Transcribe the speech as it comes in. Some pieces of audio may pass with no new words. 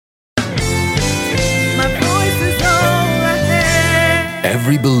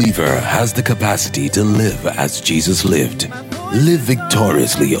Every believer has the capacity to live as Jesus lived. Live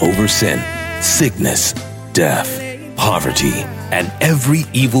victoriously over sin, sickness, death, poverty, and every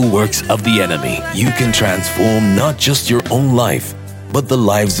evil works of the enemy. You can transform not just your own life, but the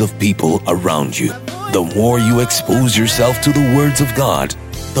lives of people around you. The more you expose yourself to the words of God,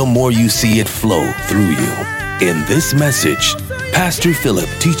 the more you see it flow through you. In this message, Pastor Philip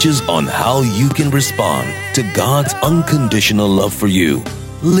teaches on how you can respond to God's unconditional love for you.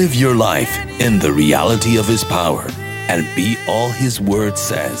 Live your life in the reality of His power and be all His word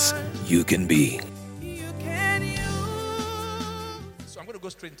says you can be. So I'm going to go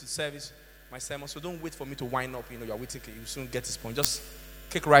straight into service, my sermon. So don't wait for me to wind up. You're waiting. You soon get this point. Just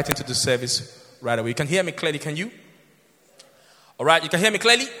kick right into the service right away. You can hear me clearly, can you? All right, you can hear me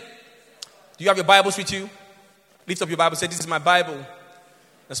clearly? Do you have your Bibles with you? Lift up your Bible, say, this is my Bible.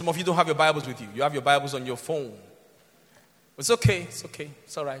 And some of you don't have your Bibles with you. You have your Bibles on your phone. It's okay,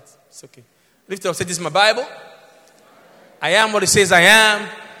 it's all right, it's okay. Lift up, say, this is my Bible. I am what it says I am.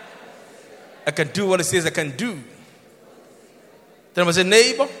 I can do what it says I can do. Then I say,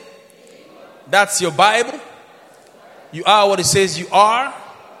 neighbor, that's your Bible. You are what it says you are.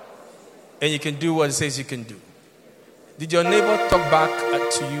 And you can do what it says you can do. Did your neighbor talk back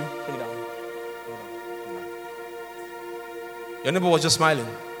to you? Bring it down. Your neighbor was just smiling.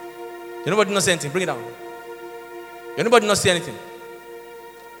 Your neighbor did not say anything. Bring it down. Your neighbor did not say anything.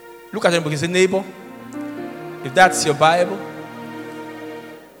 Look at your neighbor and say, neighbor, if that's your Bible,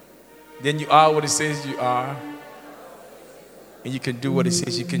 then you are what it says you are. And you can do what it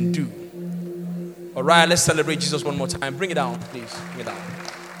says you can do. All right, let's celebrate Jesus one more time. Bring it down, please. Bring it down.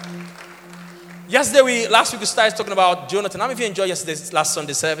 Last week we started talking about Jonathan. How many of you enjoyed yesterday's last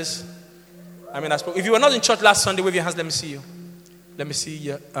Sunday service? If you were not in church last Sunday, wave your hands. Let me see you. Let me see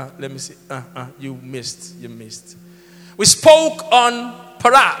you. Let me see. You missed. We spoke on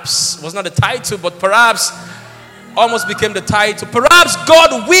perhaps. It was not the title, but perhaps almost became the title. Perhaps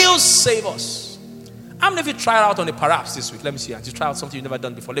God will save us. How many of you tried out on the perhaps this week? Let me see. You tried out something you've never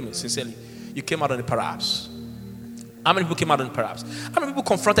done before. Let me sincerely. You came out on the perhaps. How many people came out on the perhaps? How many people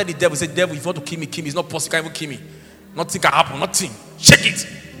confronted the devil? Said, devil, if you want to kill me, kill me. It's not possible. You can't even kill me. Nothing can happen. Nothing. Shake it.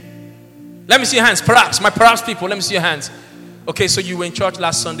 Let me see your hands. Perhaps. My perhaps people. Let me see your hands. Okay, so you were in church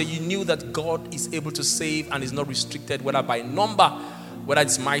last Sunday. You knew that God is able to save and is not restricted, whether by number, whether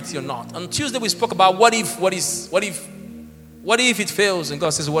it's mighty or not. On Tuesday, we spoke about what if it fails? And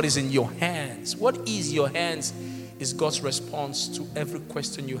God says, what is in your hands? What is your hands is God's response to every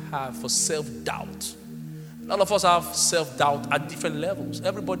question you have for self-doubt. All of us have self-doubt at different levels.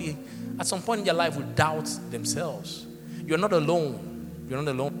 Everybody, at some point in their life, will doubt themselves. You're not alone. You're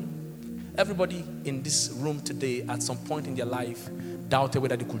not alone. Everybody in this room today, at some point in their life, doubted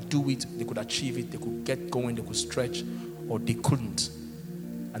whether they could do it, they could achieve it, they could get going, they could stretch, or they couldn't.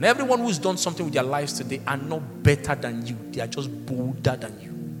 And everyone who's done something with their lives today are not better than you. They are just bolder than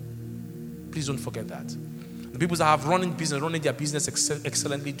you. Please don't forget that. The people that have running their business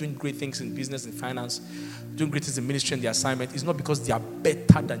excellently, doing great things in business and finance, doing great things in ministry and their assignment, is not because they are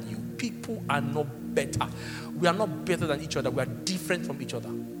better than you. People are not better. We are not better than each other. We are different from each other.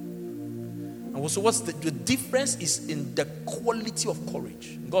 And also, what's the difference is in the quality of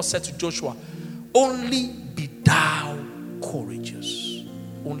courage. God said to Joshua, only be thou courageous.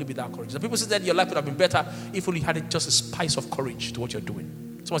 Only be thou courageous. And people say that your life would have been better if only you had just a spice of courage to what you're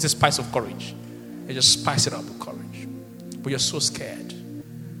doing. Someone says spice of courage. You just spice it up with courage. But you're so scared.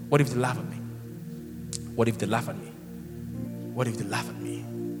 What if they laugh at me? What if they laugh at me? What if they laugh at me?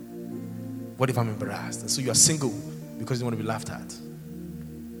 What if I'm embarrassed? And so you are single because you want to be laughed at.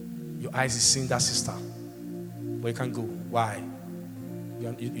 Your eyes is seeing that sister, but you can't go. Why?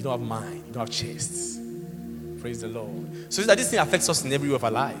 You don't have mind. You don't have chest. Praise the Lord. So that this thing affects us in every way of our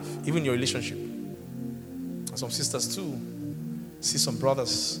life, even your relationship. And some sisters too. See some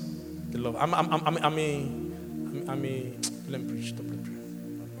brothers. They love. Let me preach.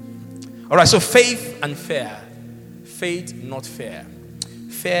 All right. So faith and fear. Faith, not fear.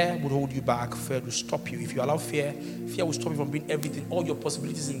 Fear will hold you back. Fear will stop you. If you allow fear will stop you from doing everything. All your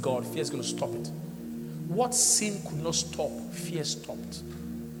possibilities in God, fear is going to stop it. What sin could not stop, fear stopped.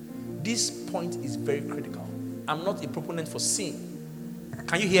 This point is very critical. I'm not a proponent for sin.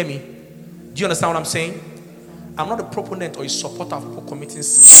 Can you hear me? Do you understand what I'm saying? I'm not a proponent or a supporter of people committing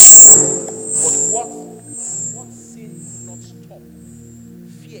sin. But what sin could not stop,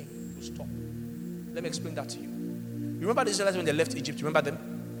 fear will stop. Let me explain that to you. You remember the Israelites when they left Egypt? Remember them?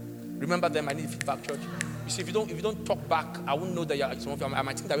 Remember them? I need feedback, church. You see, if you don't talk back, I wouldn't know that you're some of you. I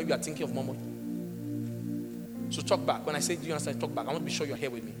might think that maybe you're thinking of Momo. So talk back. When I say, do you understand? Talk back. I want to be sure you're here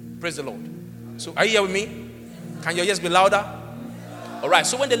with me. Praise the Lord. So are you here with me? Can your ears be louder? All right,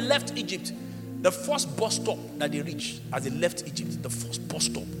 so when they left Egypt, the first bus stop that they reached, as they left Egypt, the first bus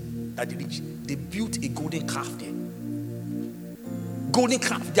stop that they reached, they built a golden calf there. Golden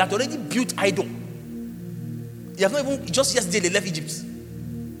calf. They had already built idol. They have not even, just yesterday they left Egypt.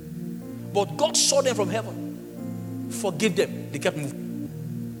 But God saw them from heaven, forgave them. They kept moving.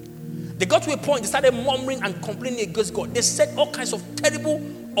 They got to a point, they started murmuring and complaining against God. They said all kinds of terrible,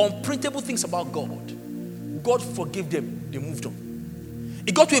 unprintable things about God. God forgave them. They moved on.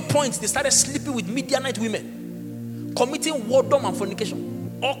 It got to a point, they started sleeping with Midianite women, committing whoredom and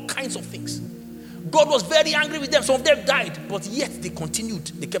fornication, all kinds of things. God was very angry with them. Some of them died, but yet they continued.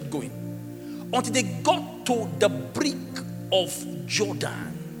 They kept going until they got to the brink of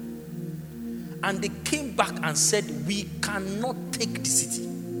Jordan. And they came back and said, we cannot take the city.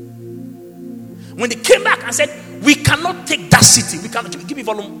 When they came back and said, we cannot take that city. We cannot. Give me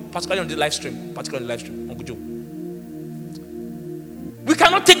volume, particularly on the live stream. Uncle Joe. We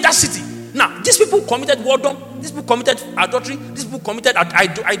cannot take that city. Now, these people committed whoredom. These people committed adultery. These people committed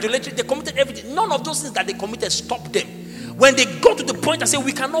idolatry. They committed everything. None of those things that they committed stopped them. When they got to the point and said,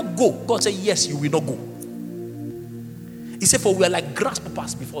 we cannot go, God said, yes, you will not go. He said, for we are like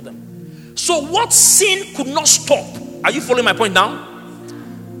grasshoppers before them. So what sin could not stop? Are you following my point now?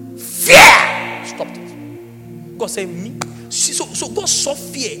 Fear stopped it. God said, me. So God saw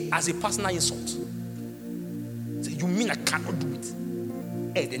fear as a personal insult. He said, you mean I cannot do it?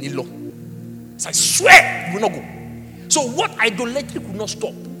 Hey, then he law. So I swear you will not go. So what idolatry could not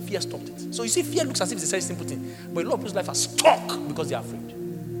stop, fear stopped it. So you see, fear looks as if it's a very simple thing, but a lot of people's life are stuck because they are afraid.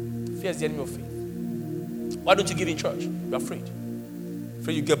 Fear is the enemy of faith. Why don't you give in church? You're afraid.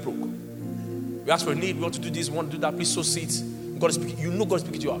 Afraid you get broke. We ask for a need, we want to do this, we want to do that, please sow seeds. God is speaking, you know God is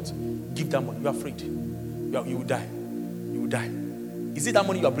speaking to you out. Give that money. You're afraid. You will die. You will die. Is it that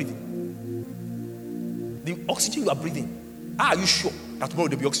money you are breathing? The oxygen you are breathing. Are you sure that tomorrow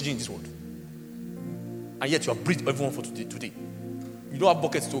there will be oxygen in this world? And yet you have breathed everyone for today. You don't have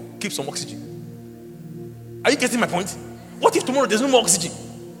buckets to keep some oxygen. Are you getting my point? What if tomorrow there's no more oxygen?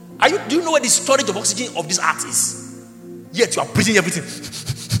 Do you know where the storage of oxygen of this earth is? Yet you are breathing everything.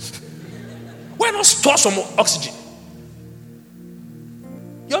 Why not store some more oxygen?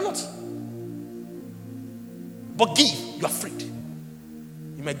 You're not. But give, you're afraid.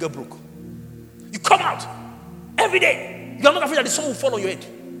 You might get broke. You come out every day. You're not afraid that the sun will fall on your head.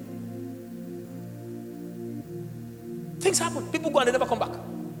 Things happen. People go and they never come back.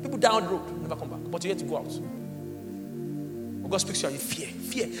 People die on the road, never come back. But you have to go out. But God speaks to you and you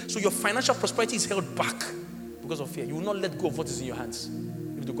fear. So your financial prosperity is held back because of fear. You will not let go of what is in your hands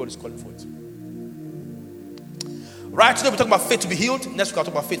if the God is calling for it. Right, today we're talking about faith to be healed. Next week I'll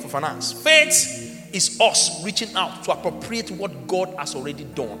talk about faith for finance. Faith is us reaching out to appropriate what God has already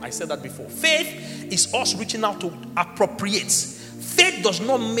done. I said that before. Faith is us reaching out to appropriate. Faith does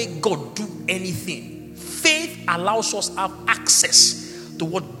not make God do anything. Faith allows us to have access to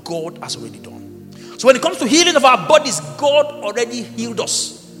what God has already done. So when it comes to healing of our bodies, God already healed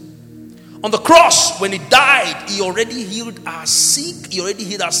us. On the cross, when he died, he already healed our sick. He already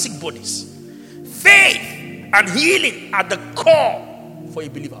healed our sick bodies. Faith and healing at the core for a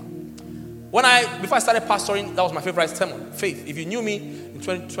believer. Before I started pastoring, that was my favorite sermon. Faith. If you knew me in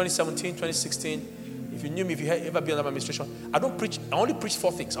 2017, 2016, if you knew me, if you had ever been under my administration, I only preach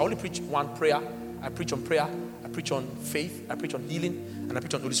 4 things. I only preach 1, prayer. I preach on prayer. I preach on faith. I preach on healing. And I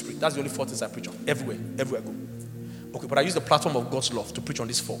preach on Holy Spirit. That's the only 4 things I preach on. Everywhere I go. Okay, but I use the platform of God's love to preach on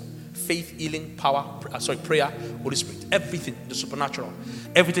these 4. Faith, healing, prayer, Holy Spirit. Everything, the supernatural.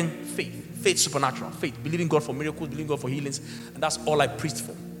 Everything, faith. Faith, supernatural. Faith, believing God for miracles, believing God for healings. And that's all I preached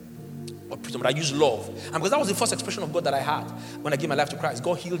for. But I use love. And because that was the first expression of God that I had when I gave my life to Christ.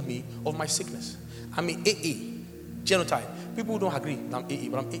 God healed me of my sickness. I'm an AA, genotype. People don't agree that I'm AA,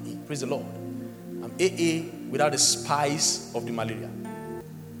 but I'm AA. Praise the Lord. I'm AA without the spice of the malaria.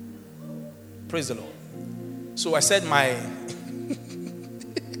 Praise the Lord. So I said my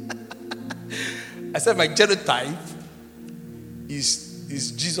genotype is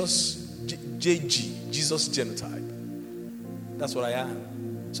Jesus, JG, Jesus genotype. That's what I am.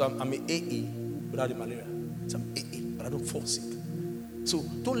 So I'm an AA without the malaria. So I'm AA, but I don't fall sick. So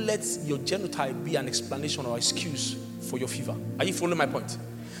don't let your genotype be an explanation or excuse for your fever. Are you following my point?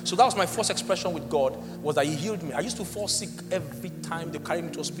 So that was my first expression with God, was that he healed me. I used to fall sick every time. They carry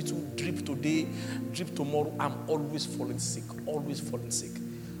me to hospital, drip today, drip tomorrow. I'm always falling sick, until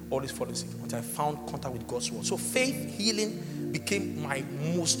I found contact with God's word. So faith, healing became my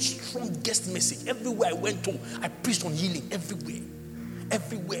most strongest message. Everywhere I went to, I preached on healing, everywhere.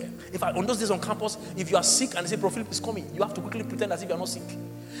 On those days on campus, if you are sick and they say, Bro Philip is coming, you have to quickly pretend as if you are not sick.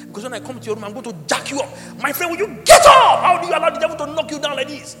 Because when I come to your room, I'm going to jack you up. My friend, will you get up? How do you allow the devil to knock you down like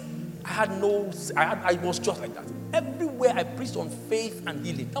this? I was just like that. Everywhere I preached on faith and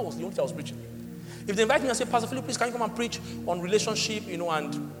healing. That was the only thing I was preaching. If they invite me and say, Pastor Philip, please can you come and preach on relationship,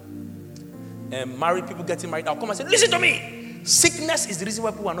 and married people getting married, I'll come and say, listen to me. Sickness is the reason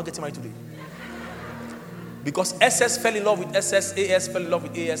why people are not getting married today. Because SS fell in love with SS, AS fell in love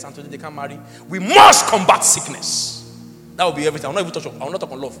with AS, and today they can't marry. We must combat sickness. That will be everything. I will not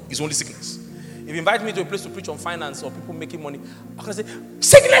talk on love. It's only sickness. If you invite me to a place to preach on finance or people making money, I can say,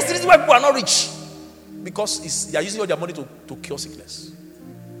 sickness is the reason why people are not rich. Because they are using all their money to cure sickness.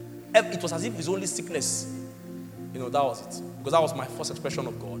 It was as if it's only sickness. That was it. Because that was my first expression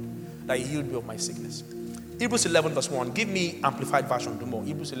of God. That he healed me of my sickness. Hebrews 11 verse 1. Give me amplified version. Do more.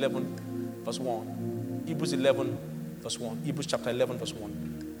 Hebrews 11 verse 1. Hebrews 11 verse 1. Hebrews chapter 11 verse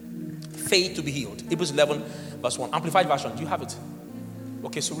 1. Faith to be healed. Hebrews 11 verse 1. Amplified version. Do you have it?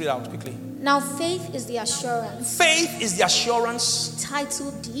 Okay, so read out quickly. Now faith is the assurance. Faith is the assurance.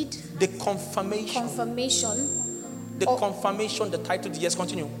 Title deed. The confirmation. The confirmation, the title deed. Yes,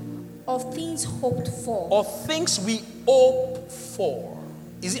 continue. Of things hoped for. Of things we hope for.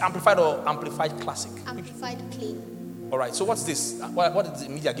 Is it amplified or amplified classic? Amplified plain. All right, so what's this? What is the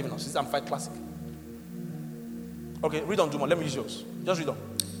media giving us? Is it amplified classic? Okay, read on, Duma. Let me use yours. Just read on.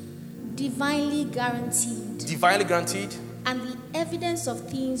 Divinely guaranteed. Divinely guaranteed. And the evidence of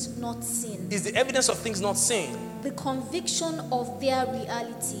things not seen. Is the evidence of things not seen. The conviction of their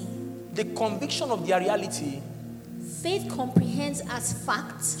reality. The conviction of their reality. Faith comprehends as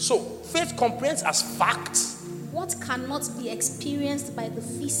fact. So, faith comprehends as fact what cannot be experienced by the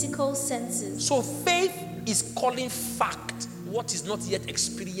physical senses. So, faith is calling fact what is not yet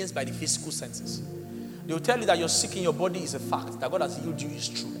experienced by the physical senses. They will tell you that you're sick in your body is a fact. That God has healed you is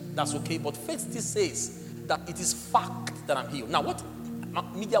true. That's okay. But faith still says that it is fact that I'm healed. Now, what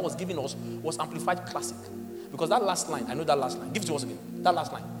media was giving us was amplified classic. Because that last line, I know that last line. Give it to us again. That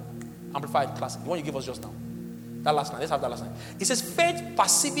last line. Amplified classic. The one you gave us just now. That last line. Let's have that last line. It says, faith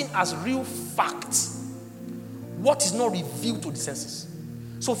perceiving as real fact what is not revealed to the senses.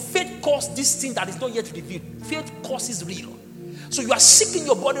 So faith calls this thing that is not yet revealed. Faith causes real. So you are sick in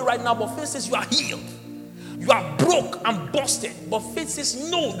your body right now, but faith says you are healed. You are broke and busted, but faith says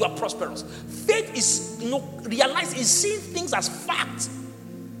no, you are prosperous. Faith is realizing, is seeing things as fact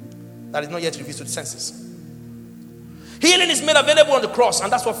that is not yet revealed to the senses. Healing is made available on the cross,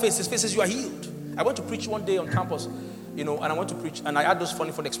 and that's what faith says. Faith says you are healed. I went to preach one day on campus, and I went to preach, and I had those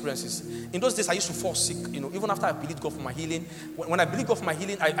funny experiences. In those days, I used to fall sick, even after I believed God for my healing. When I believed God for my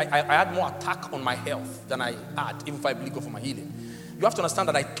healing, I had more attack on my health than I had, even if I believed God for my healing. You have to understand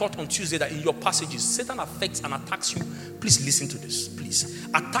that I taught on Tuesday that in your passages, Satan affects and attacks you. Please listen to this, please.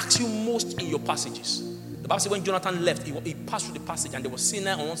 Attacks you most in your passages. The Bible says when Jonathan left, he passed through the passage and there was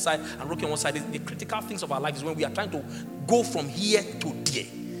sinner on one side and rocky on one side. The critical things of our life is when we are trying to go from here to there.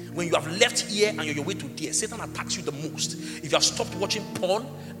 When you have left here and you're on your way to there, Satan attacks you the most. If you have stopped watching porn,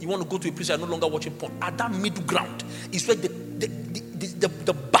 you want to go to a place where you're no longer watching porn. At that middle ground is where the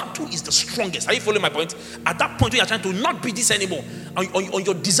battle is the strongest. Are you following my point? At that point when you're trying to not be this anymore, on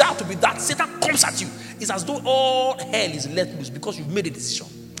your desire to be that, Satan comes at you. It's as though all hell is let loose because you've made a decision.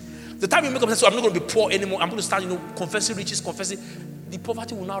 The time you make up a decision, I'm not going to be poor anymore. I'm going to start, confessing riches, confessing. The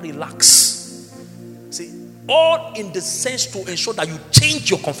poverty will now relax. See, all in the sense to ensure that you change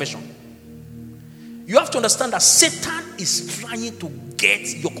your confession. You have to understand that Satan is trying to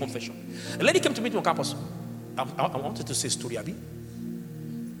get your confession. A lady came to meet me on campus. I wanted to say a story, Abby.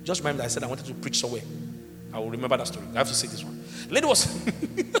 Just remember that I said I wanted to preach somewhere. I will remember that story. I have to say this one. A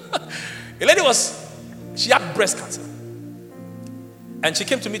lady was, she had breast cancer. And she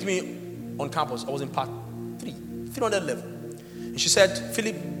came to meet me on campus. I was in part 300 level. And she said,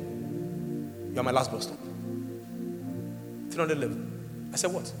 Philip, you are my last bus stop. 300 level. I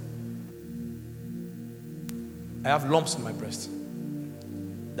said, what? I have lumps in my breast.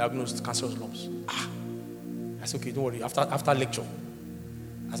 Diagnosed cancerous lumps. I said, okay, don't worry. After lecture,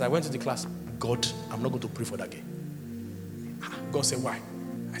 as I went to the class, God, I'm not going to pray for that girl. God said, why?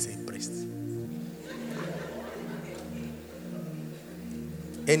 I said, breast.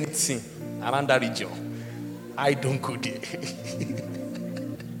 Anything around that region, I don't go there.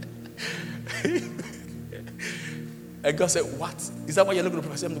 And God said, what? Is that why you're not going to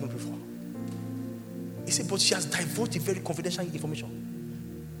pray? I said, I'm not going to pray for her. He said, but she has divulged very confidential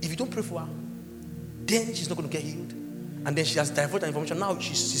information. If you don't pray for her, then she's not going to get healed. And then she has divulged that information. Now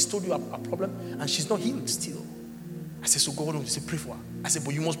she's told you a problem and she's not healed still. I said, so God, he said, pray for her. I said,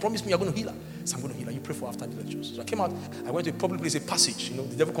 but you must promise me you're going to heal her. So I'm going to heal her. You pray for her after the lectures. So I came out. I went to a public place, a passage.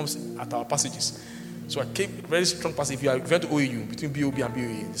 The devil comes at our passages. So I came, very strong passage. If you are going to OAU, between BOB and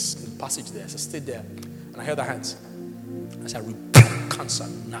BOA, there's a passage there. So I stayed there and I held her hands. I said, rebuke cancer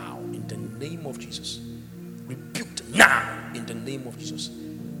now in the name of Jesus. Rebuked now in the name of Jesus.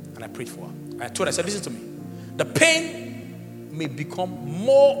 And I prayed for her. And I told her, I said, listen to me. The pain may become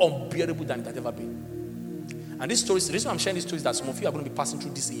more unbearable than it had ever been. And this story, the reason I'm sharing this story is that some of you are going to be passing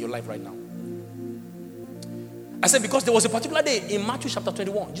through this in your life right now. I said, because there was a particular day in Matthew chapter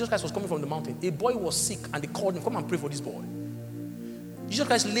 21, Jesus Christ was coming from the mountain. A boy was sick and they called him, come and pray for this boy. Jesus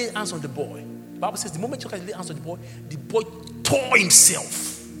Christ laid hands on the boy. The Bible says the moment Jesus Christ laid hands on the boy tore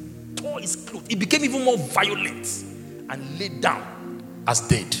himself, tore his clothes. He became even more violent and laid down as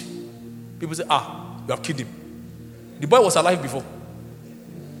dead. People say, you have killed him. The boy was alive before.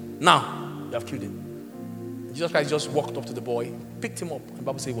 Now, you have killed him. Jesus Christ just walked up to the boy, picked him up, and the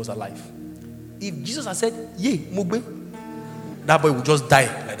Bible says he was alive. If Jesus had said, Mugbe, that boy would just die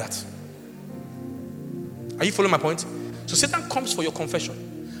like that. Are you following my point? So Satan comes for your confession.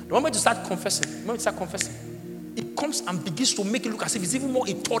 The moment you start confessing, it comes and begins to make it look as if it's even more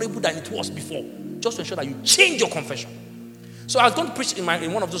intolerable than it was before, just to ensure that you change your confession. So I was going to preach in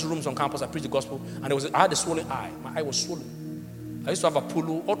one of those rooms on campus. I preached the gospel, and I had a swollen eye. My eye was swollen. I used to have a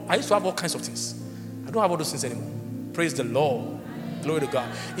polo. I used to have all kinds of things. I don't have all those things anymore. Praise the Lord. Glory to God.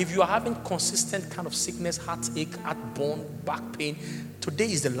 If you are having consistent kind of sickness, heartache, heartburn, back pain, today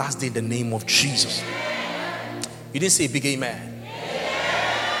is the last day in the name of Jesus. You didn't say a big amen.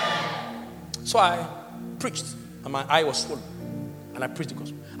 So I preached, and my eye was swollen, and I preached the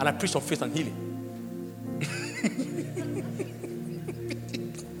gospel, and I preached on faith and healing.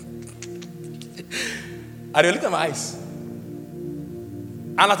 And they looked at my eyes,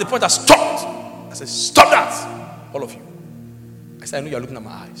 and at the point I stopped. I said, "Stop that, all of you." I said, I know you are looking at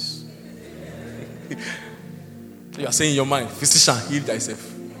my eyes. You are saying in your mind, physician, heal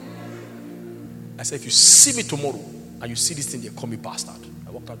thyself. I said, if you see me tomorrow and you see this thing, they call me bastard.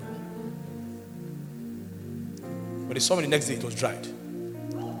 I walked out the room. When they saw me the next day, it was dried.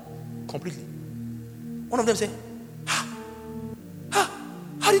 Completely. One of them said, how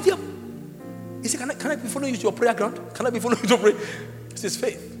did you? He said, can I be following you to your prayer ground? Can I be following you to pray? He says,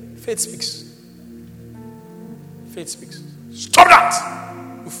 faith. Faith speaks. Faith speaks. Stop that,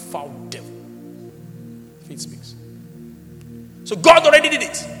 you foul devil. Faith speaks. So God already did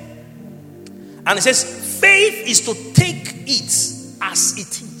it. And it says, faith is to take it as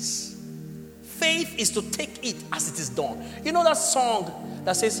it is. Faith is to take it as it is done. You know that song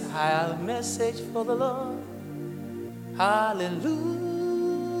that says, I have a message for the Lord. Hallelujah.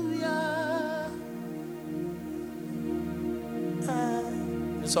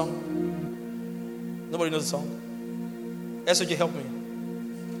 The song? Nobody knows the song? SOJ, help me.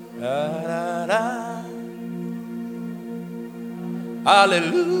 Da, da, da.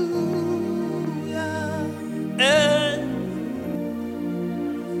 Hallelujah. And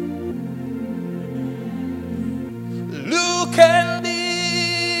look and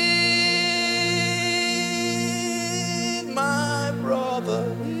live, my brother.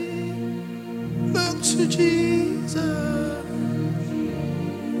 Look to Jesus.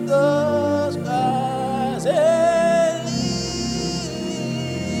 Those eyes and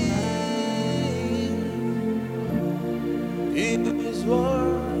live in His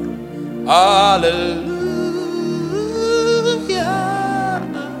word. Hallelujah.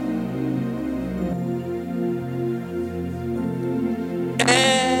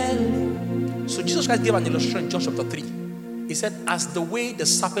 So Jesus Christ gave an illustration in John chapter 3. He said, as the way the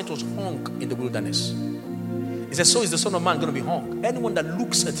serpent was hung in the wilderness, he said, so is the Son of Man going to be hung. Anyone that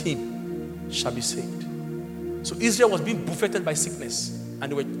looks at him shall be saved. So Israel was being buffeted by sickness,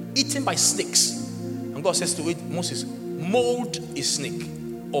 and they were eaten by snakes. And God says to it, Moses, mold a snake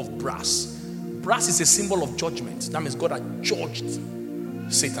of brass. Brass is a symbol of judgment. That means God had judged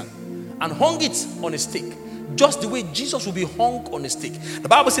Satan and hung it on a stake, just the way Jesus will be hung on a stake. The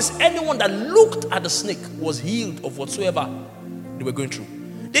Bible says anyone that looked at the snake was healed of whatsoever they were going through.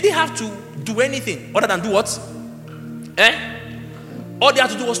 They didn't have to do anything other than do what? All they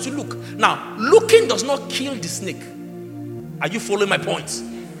had to do was to look. Now, looking does not kill the snake. Are you following my point?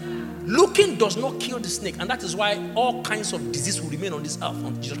 Looking does not kill the snake, and that is why all kinds of disease will remain on this earth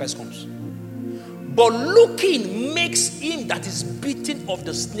until Jesus Christ comes. But looking makes him that is bitten of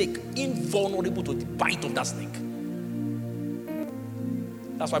the snake invulnerable to the bite of that snake.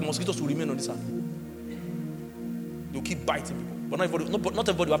 That's why mosquitoes will remain on this earth. They'll keep biting people. But not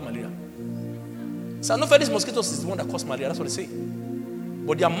everybody will have malaria. So Anopheles mosquitoes is the one that causes malaria. That's what they say.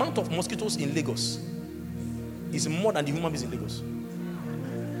 But the amount of mosquitoes in Lagos is more than the human beings in Lagos.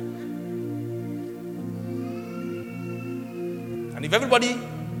 And if everybody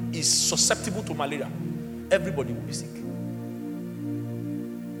is susceptible to malaria, everybody will be sick.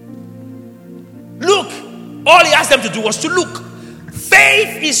 Look, all he asked them to do was to look.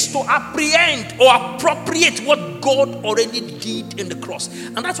 Faith is to apprehend or appropriate what God already did in the cross.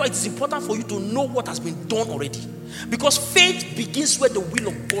 And that's why it's important for you to know what has been done already. Because faith begins where the will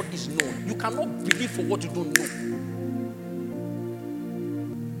of God is known. You cannot believe for what you don't know.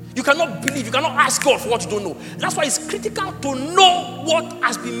 You cannot believe, you cannot ask God for what you don't know. That's why it's critical to know what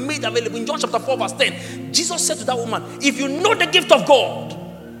has been made available. In John chapter 4 verse 10, Jesus said to that woman, if you know the gift of God,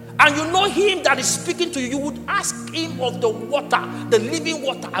 and you know him that is speaking to you, you would ask him of the water, the living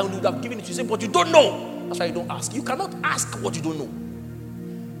water, and he would have given it to you. Say, but you don't know. That's why you don't ask. You cannot ask what you don't know.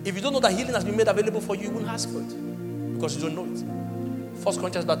 If you don't know that healing has been made available for you, you won't ask for it. Because you don't know it. 1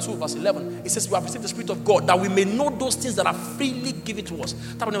 Corinthians 2 verse 11, it says, we have received the Spirit of God that we may know those things that are freely given to us.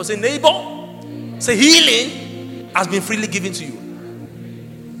 Tap on them and say, neighbor, say, healing has been freely given to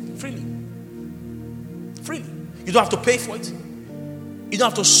you. Freely. Freely. You don't have to pay for it. You don't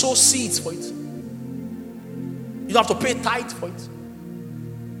have to sow seeds for it. You don't have to pay tithe for it.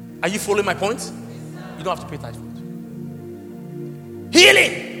 Are you following my point? You don't have to pay tithe for it.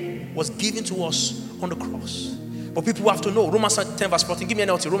 Healing was given to us on the cross. But people have to know. Romans 10 verse 14. Give me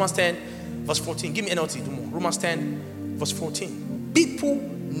NLT. Romans 10 verse 14. Give me NLT. Do more. Romans 10 verse 14. People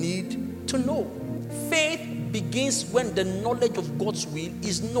need to know. Faith begins when the knowledge of God's will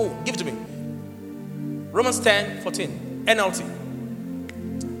is known. Give it to me. Romans 10 14. NLT.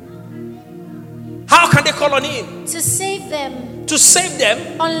 How can they call on him? To save them. To save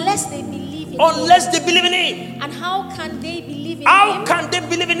them. Unless they believe in him. Unless they believe in him. And how can they believe in him? How can they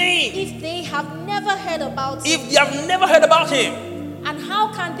believe in him? If they have never heard about him. If they have never heard about him. And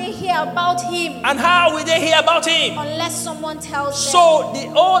how can they hear about him? And how will they hear about him? Unless someone tells them. So the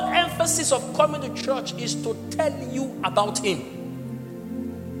whole emphasis of coming to church is to tell you about him.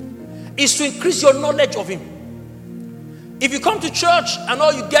 Is to increase your knowledge of him. If you come to church and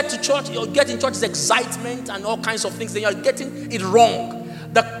all you get to church, you get in church is excitement and all kinds of things, then you're getting it wrong.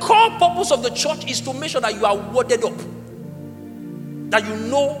 The core purpose of the church is to make sure that you are worded up. That you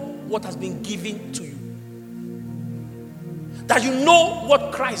know what has been given to you. That you know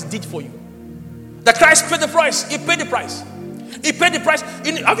what Christ did for you. That Christ paid the price. He paid the price. He paid the price.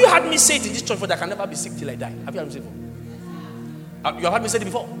 Have you heard me say it in this church before that I can never be sick till I die? Have you heard me say it before? You have heard me say it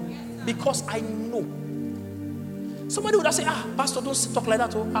before? Because I know. Somebody would have said, Pastor, don't talk like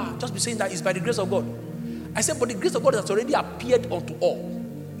that. Just be saying that it's by the grace of God. I said, but the grace of God has already appeared unto all.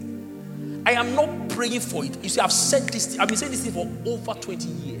 I am not praying for it. You see, I've been saying this thing for over 20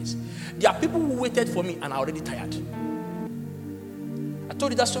 years. There are people who waited for me and are already tired. I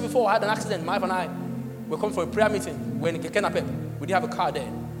told you that story before. I had an accident. My wife and I were coming for a prayer meeting. We were in Kekenapep. We didn't have a car there.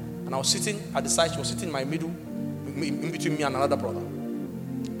 And I was sitting at the side. She was sitting in my middle, in between me and another brother.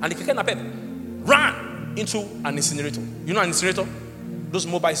 And the Kekenapep ran into an incinerator. You know an incinerator? Those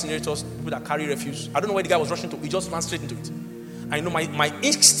mobile incinerators, people that carry refuse. I don't know where the guy was rushing to. He just ran straight into it. I know my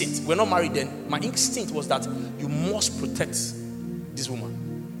instinct, we're not married then, my instinct was that you must protect this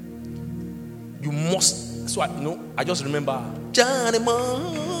woman. You must. So I just remember, Johnny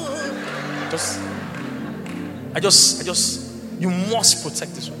Man. You must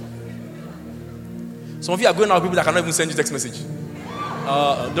protect this woman. Some of you are going out with people that cannot even send you text message.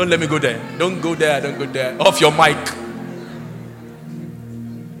 Don't let me go there. Don't go there. Off your mic.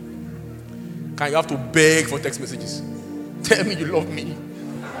 You have to beg for text messages. Tell me you love me.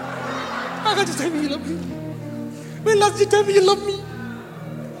 How can you tell me you love me? When last did you tell me you love me?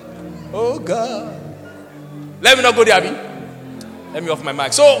 Oh God. Let me not go there, Abby. Let me off my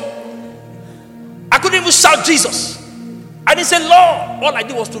mic. So, I couldn't even shout Jesus. I didn't say Lord. All I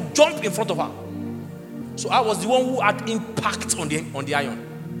did was to jump in front of her. So I was the one who had impact on the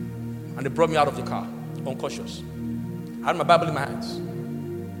iron. And they brought me out of the car, unconscious. I had my Bible in my hands.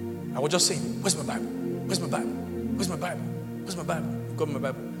 I was just saying, where's my Bible? Where's my Bible? Where's my Bible? Where's my Bible? I got my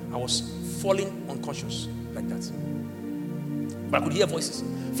Bible. I was falling unconscious like that. But I could hear voices.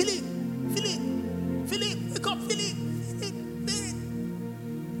 Philip, wake up, Philip.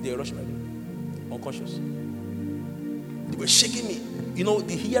 They were rushing my day. Unconscious. They were shaking me. You know,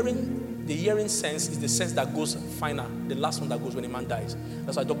 the hearing sense is the sense that goes final. The last one that goes when a man dies.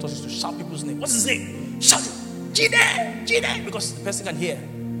 That's why doctors used to shout people's name. What's his name? Shout it. Jide. Because the person can hear.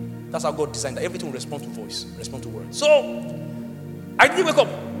 That's how God designed that. Everything will respond to voice, respond to words. So, I didn't wake up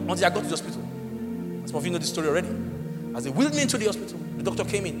until I got to the hospital. Some of you know the story already. As they wheeled me into the hospital, the doctor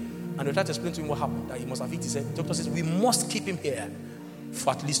came in and they tried to explain to him what happened. That he must have hit. He said, the doctor says, we must keep him here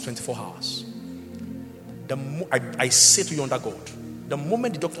for at least 24 hours. I say to you under God, the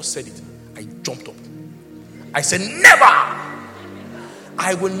moment the doctor said it, I jumped up. I said, never!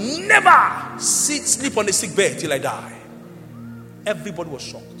 I will never sleep on a sick bed till I die. Everybody was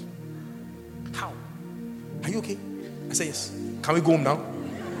shocked. How? Are you okay? I said, yes. Can we go home now?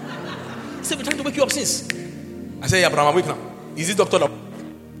 He said, we're trying to wake you up since. I said, yeah, but I'm awake now. Is it doctor?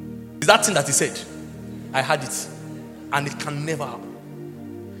 Is that thing that he said? I had it. And it can never happen.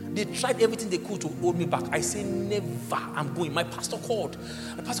 They tried everything they could to hold me back. I say, never. I'm going. My pastor called.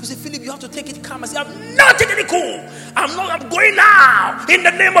 The pastor said, Philip, you have to take it calm. I said, I'm not taking it cool. I'm going now. In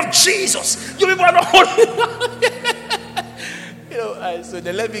the name of Jesus. You people are not holding me. So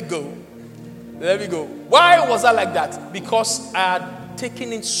they let me go. Let me go. Why was I like that? Because I had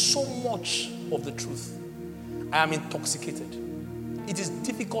taken in so much of the truth. I am intoxicated. It is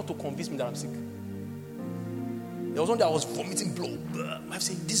difficult to convince me that I'm sick. There was one day I was vomiting blood. My wife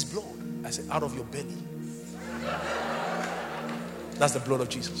said, this blood. I said, out of your belly. That's the blood of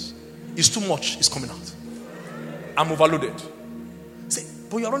Jesus. It's too much. It's coming out. I'm overloaded. Say,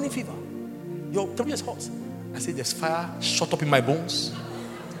 but you're running fever. Your temperature is hot. I said, there's fire shut up in my bones.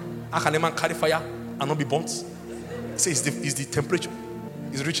 How can a man carry fire and not be burnt? Say, it's the temperature.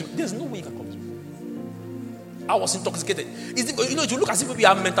 It's reaching. There's no way you can convince me. I was intoxicated. If you look as if you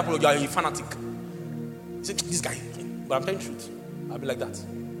have mental problem, you are a fanatic. Say, this guy, but I'm telling the truth. I'll be like that.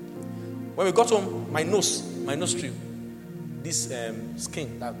 When we got home, my nostril, this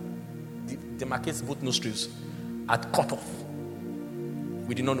skin that demarcates both nostrils, had cut off.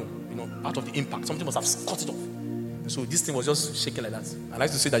 We did not know, out of the impact. Something must have cut it off. So this thing was just shaking like that. I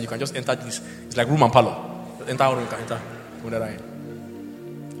like to say that you can just enter this. It's like room and parlor. Enter room, you can enter. When they're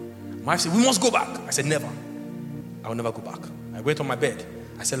in. My wife said, we must go back. I said, never. I will never go back. I went on my bed.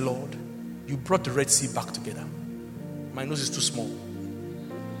 I said, Lord, you brought the Red Sea back together. My nose is too small.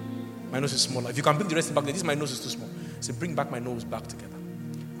 My nose is smaller. If you can bring the Red Sea back together, my nose is too small. So bring back my nose back together.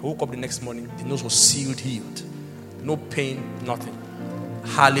 I woke up the next morning. The nose was sealed, healed. No pain, nothing.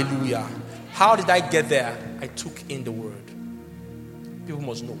 Hallelujah. How did I get there? I took in the word. People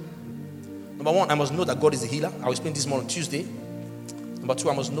must know. Number one, I must know that God is a healer. I will explain this more on Tuesday. Number two,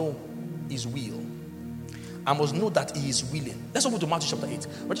 I must know His will. I must know that He is willing. Let's open to Matthew chapter 8.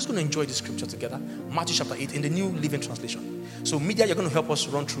 We're just going to enjoy this scripture together. Matthew chapter 8 in the New Living Translation. So media, you're going to help us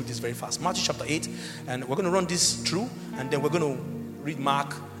run through this very fast. Matthew chapter 8, and we're going to run this through, and then we're going to read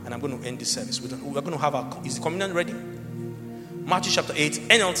Mark, and I'm going to end this service. We're going to have is the communion ready? Matthew chapter 8,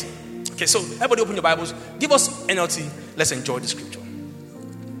 NLT. Okay, so everybody open your Bibles. Give us NLT. Let's enjoy the scripture.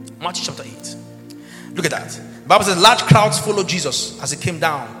 Matthew chapter 8. Look at that. The Bible says, large crowds followed Jesus as He came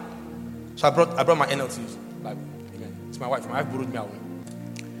down. So I brought my NLT. Amen. It's my wife. My wife borrowed me out.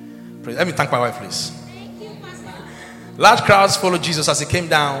 Let me thank my wife, please. Thank you, Pastor. Large crowds followed Jesus as He came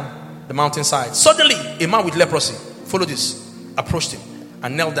down the mountainside. Suddenly, a man with leprosy, follow this, approached Him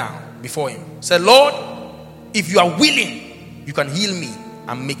and knelt down before Him. Said, Lord, if you are willing, you can heal me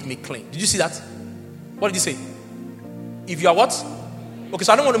and make me clean. Did you see that? What did He say? If you are what? Okay,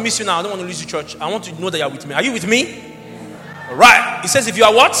 so I don't want to miss you now. I don't want to lose you, church. I want to know that you are with me. Are you with me? Yes. All right. It says, if you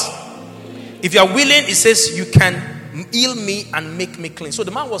are what? If you are willing, it says you can heal me and make me clean. So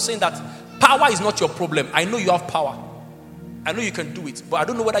the man was saying that power is not your problem. I know you have power. I know you can do it, but I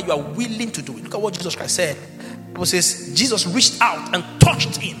don't know whether you are willing to do it. Look at what Jesus Christ said. It says, Jesus reached out and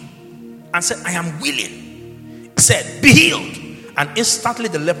touched him and said, I am willing. He said, be healed. And instantly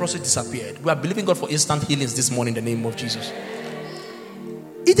the leprosy disappeared. We are believing God for instant healings this morning in the name of Jesus.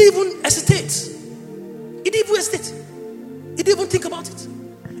 He didn't even hesitate. He didn't even hesitate. He didn't even think about it.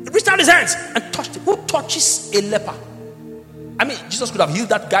 He reached out his hands and touched it. Who touches a leper? I mean, Jesus could have healed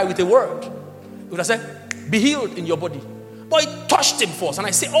that guy with a word. He would have said, be healed in your body. But he touched him first. And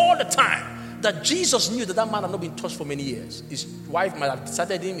I say all the time that Jesus knew that man had not been touched for many years. His wife might have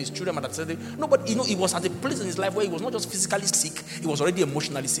deserted him. His children might have deserted him. No, but he was at a place in his life where he was not just physically sick. He was already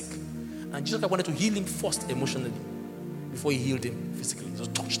emotionally sick. And Jesus wanted to heal him first emotionally before he healed him physically. He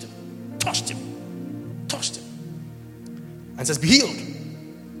just touched him. Touched him. Touched him. And says, be healed.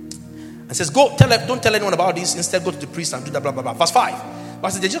 And says, go, don't tell anyone about this. Instead, go to the priest and do that, blah, blah, blah. Verse 5.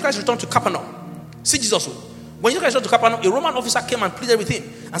 But Jesus Christ returned to Capernaum. See Jesus. When Jesus Christ returned to Capernaum, a Roman officer came and pleaded with him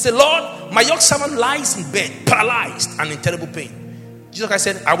and said, Lord, my young servant lies in bed, paralyzed and in terrible pain. Jesus Christ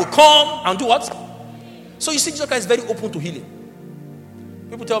said, I will come and do what? So you see, Jesus Christ is very open to healing.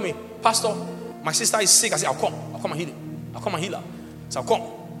 People tell me, Pastor, my sister is sick. I say, I'll come and heal her. I'll come and heal her. So I'll come.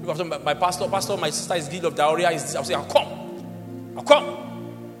 People tell me, my pastor, my sister is healed of diarrhea. I'll say, I'll come.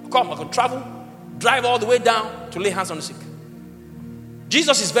 I can travel, drive all the way down to lay hands on the sick.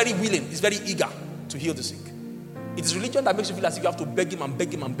 Jesus is very willing. He's very eager to heal the sick. It is religion that makes you feel as if you have to beg him and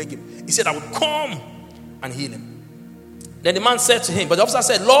beg him and beg him. He said, I will come and heal him. Then the man said to him, but the officer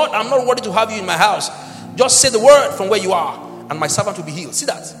said, Lord, I'm not worthy to have you in my house. Just say the word from where you are, and my servant will be healed. See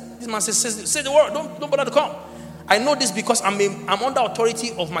that? This man says, say the word. Don't bother to come. I know this because I'm under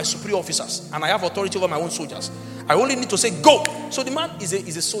authority of my superior officers, and I have authority over my own soldiers. I only need to say, go. So the man is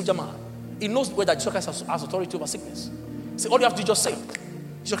a soldier man. He knows whether Jesus Christ has authority over sickness. So all you have to do is just say.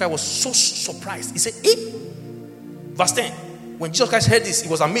 Jesus Christ was so surprised. He said, Verse 10. When Jesus Christ heard this, he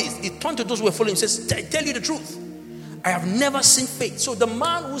was amazed. He turned to those who were following him and says, tell you the truth. I have never seen faith. So the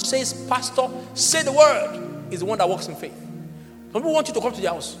man who says, Pastor, say the word, is the one that walks in faith. Some people want you to come to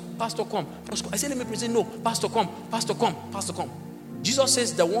their house. Pastor, come. Pastor, come. I say, let me pray. Say, no. Pastor, come. Pastor, come. Pastor, come. Jesus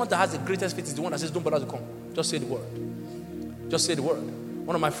says the one that has the greatest faith is the one that says, don't bother to come. Just say the word. Just say the word.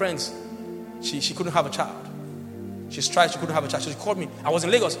 One of my friends, she couldn't have a child. She's tried, she couldn't have a child. So she called me. I was in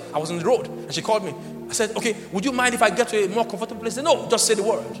Lagos. I was on the road. And she called me. I said, okay, would you mind if I get to a more comfortable place? She said, no, just say the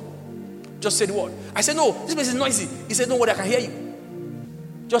word. Just say the word. I said, no, this place is noisy. He said, no worry, I can hear you.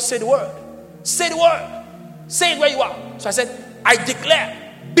 Just say the word. Say the word. Say it where you are. So I said, I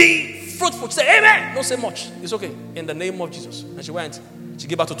declare, be fruitful. She said, amen. Don't say much. It's okay. In the name of Jesus. And she went. She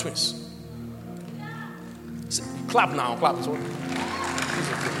gave birth to twins. Clap now. Clap. It's okay.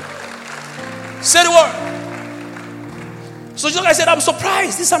 Say the word. So Jesus said, I'm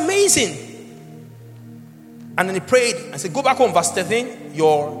surprised. This is amazing. And then he prayed and said, go back home. Verse 13,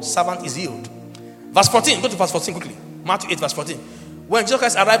 your servant is healed. Verse 14, go to verse 14 quickly. Matthew 8, verse 14. When Jesus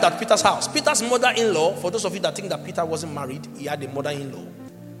Christ arrived at Peter's house, Peter's mother-in-law, for those of you that think that Peter wasn't married, he had a mother-in-law,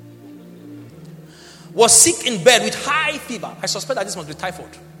 was sick in bed with high fever. I suspect that this must be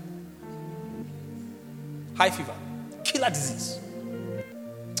typhoid. High fever. Killer disease.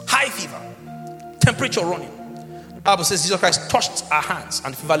 High fever. Temperature running. The Bible says Jesus Christ touched her hands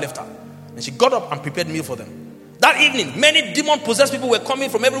and the fever left her. And she got up and prepared meal for them. That evening, many demon-possessed people were coming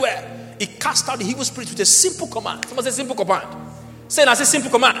from everywhere. He cast out the evil spirits with a simple command. Someone say simple command. Say, I say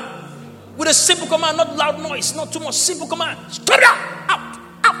simple command. With a simple command, not loud noise, not too much. Simple command. Straight out, out,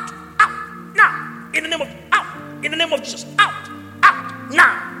 out, out, now. In the name of, out. In the name of Jesus, out, out,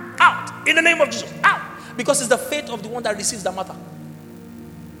 now, out. In the name of Jesus, out. Because it's the faith of the one that receives that matter.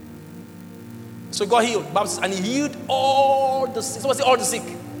 So God healed. Bible says, and he healed all the sick. Someone say all the sick.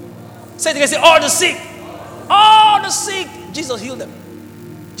 Say it again, say all the sick. All the sick. Jesus healed them.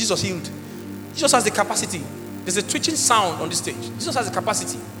 Jesus healed. Jesus has the capacity. There's a twitching sound on the stage. Jesus has the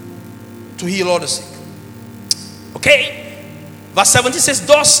capacity to heal all the sick. Okay? Verse 17 says,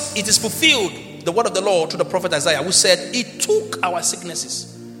 thus it is fulfilled the word of the Lord to the prophet Isaiah, who said, he took our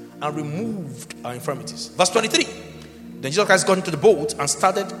sicknesses and removed our infirmities. Verse 23. Then Jesus Christ got into the boat and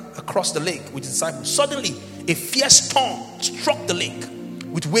started across the lake with his disciples. Suddenly, a fierce storm struck the lake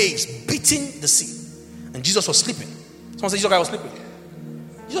with waves beating the sea. And Jesus was sleeping. Someone said Jesus Christ was sleeping.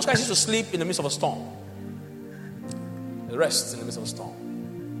 Jesus Christ used to sleep in the midst of a storm. He rests in the midst of a storm.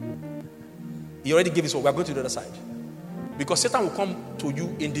 He already gave his word. We are going to the other side. Because Satan will come to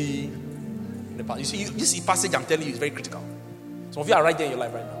you in the past. You see, this passage I'm telling you is very critical. Some of you are right there in your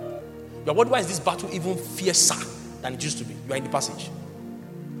life right now. You are wondering, why is this battle even fiercer than it used to be? You are in the passage.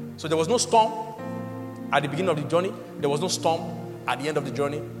 So there was no storm at the beginning of the journey. There was no storm at the end of the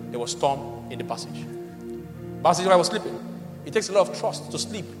journey. There was storm in the passage. But I was sleeping. It takes a lot of trust to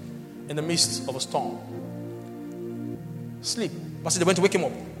sleep in the midst of a storm. Sleep. But they went to wake him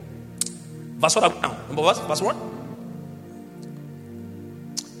up. Verse what? Number what? Verse what?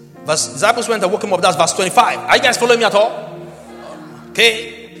 Disciples went and woke him up. That's verse 25. Are you guys following me at all?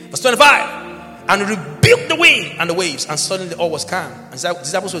 Okay. Verse 25. And rebuked the wind and the waves, and suddenly all was calm. And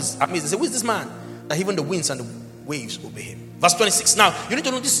disciples was amazed. They said, who is this man that even the winds and the waves obey him? Verse 26. Now, you need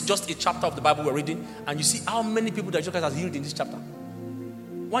to know this is just a chapter of the Bible we're reading, and you see how many people that Jesus Christ has healed in this chapter.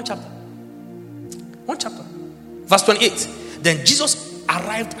 One chapter. One chapter. Verse 28. Then Jesus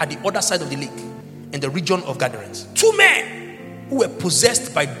arrived at the other side of the lake in the region of Gadarenes. 2 men who were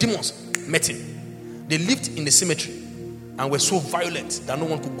possessed by demons met him. They lived in the cemetery and were so violent that no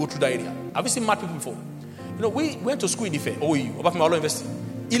one could go through that area. Have you seen mad people before? You know, we went to school in Ife, OU, Olubakin University.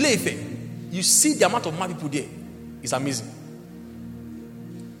 Ile Ife. You see the amount of mad people there. It's amazing.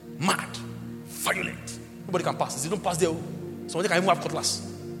 Mad. Violent. Nobody can pass. If they don't pass there, somebody can even have cutlass.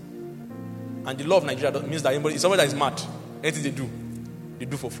 And the law of Nigeria means that somebody that is mad, anything they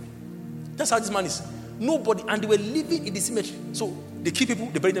do for free. That's how this man is. Nobody, and they were living in the cemetery. So they kill people,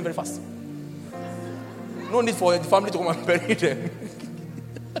 they bury them very fast. No need for the family to come and bury them.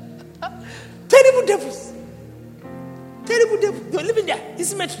 Terrible devils. Terrible devils. They were living there in the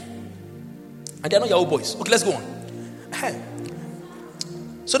cemetery. And they are not Yahoo boys. Okay, let's go on.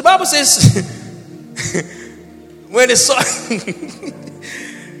 So the Bible says, when they saw,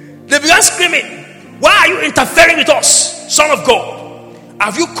 they began screaming, why are you interfering with us, Son of God?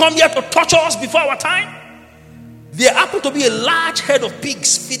 Have you come here to torture us before our time? There happened to be a large herd of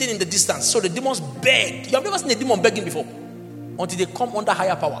pigs feeding in the distance. So the demons begged. You have never seen a demon begging before. Until they come under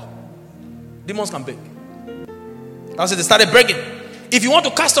higher power. Demons can beg. That's it. They started begging. If you want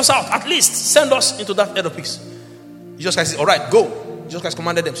to cast us out, at least send us into that herd of pigs. Jesus Christ said, all right, go. Jesus Christ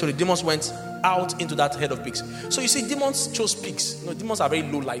commanded them. So the demons went out into that herd of pigs. So you see, demons chose pigs. Demons are very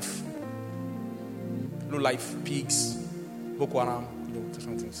low life. Low life, pigs, Boko Haram,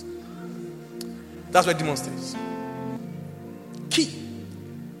 different things. That's where demons stays. Key.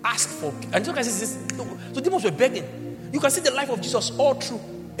 Ask for. And Jesus Christ says this. So demons were begging. You can see the life of Jesus all through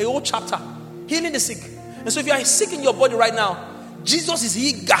a whole chapter. Healing the sick. And so if you are sick in your body right now, Jesus is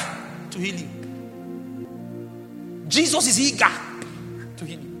eager to heal you. Jesus is eager to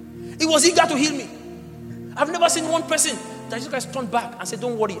heal you. He was eager to heal me. I've never seen one person that Jesus Christ turned back and said,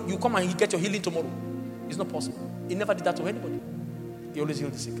 don't worry, you come and you get your healing tomorrow. It's not possible. He never did that to anybody. He always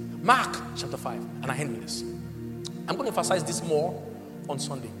healed the sick. Mark chapter 5. And I end with this. I'm going to emphasize this more on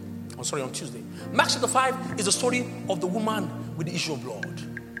Sunday. On Tuesday. Mark chapter 5 is the story of the woman with the issue of blood.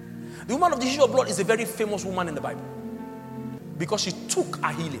 The woman of the issue of blood is a very famous woman in the Bible. Because she took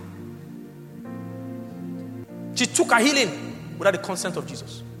her healing. She took her healing without the consent of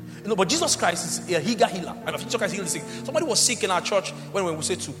Jesus. But Jesus Christ is a healer. And Jesus Christ healed the sick. Somebody was sick in our church when we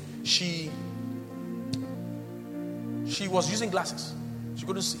said to. She was using glasses. She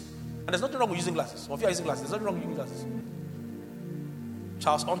couldn't see. And there's nothing wrong with using glasses. Some of you are using glasses. There's nothing wrong with using glasses.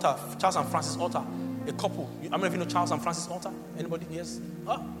 Charles and Francis Alter, a couple. How many of you know Charles and Francis Alter? Anybody? Yes?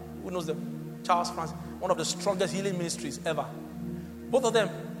 Who knows them? Charles Francis, one of the strongest healing ministries ever. Both of them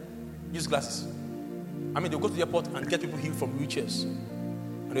use glasses. They go to the airport and get people healed from wheelchairs.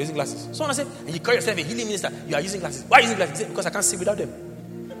 And they're using glasses. Someone said, and you call yourself a healing minister, you are using glasses. Why are you using glasses? He said, because I can't see without them.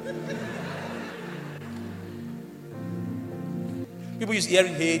 People use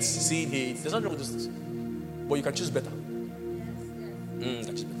hearing aids, seeing aids. There's nothing wrong with those things. But you can choose better. You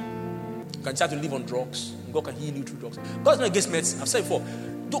can choose better. You can decide to live on drugs. God can heal you through drugs. God is not against medicine. I've said before,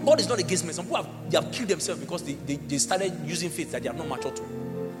 God is not against medicine. Some people have killed themselves because they started using faith that they have not matured to.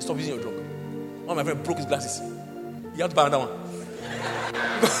 Stop using your drug. One of my friends broke his glasses. You have to buy another one.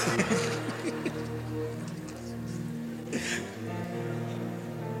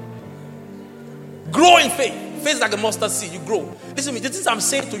 Grow in faith. Faith is like a mustard seed. You grow. Listen to me. The things I'm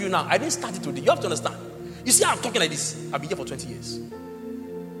saying to you now, I didn't start it today. You have to understand. You see how I'm talking like this? I've been here for 20 years.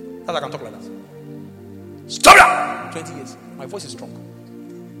 That's why I can talk like that. Stop that! 20 years. My voice is strong.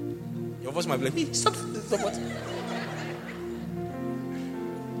 Your voice might be like, hey, stop what?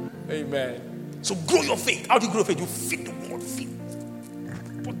 Amen. So grow your faith. How do you grow faith? You feed the word.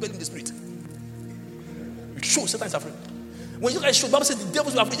 Put belly in the spirit. You show Satan is afraid. When you guys show, the Bible says the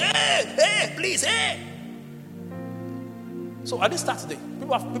devils will afraid. Hey, please, hey. So I didn't start today.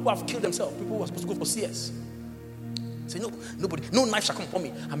 People have killed themselves. People were supposed to go for CS. Say, no knife shall come upon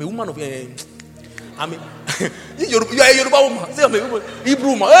me. I'm a woman of you are a Yoruba woman. Say I'm a Hebrew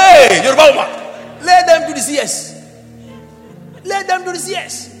woman. Hey, Yoruba woman. Let them do the CS. Let them do the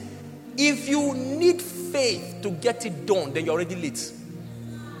CS. If you need faith to get it done, then you're already late.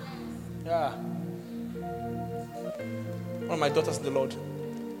 Yeah. One of my daughters in the Lord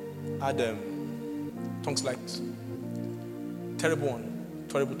had tongues like this. Terrible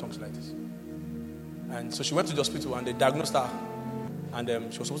tonsillitis. And so she went to the hospital and they diagnosed her. And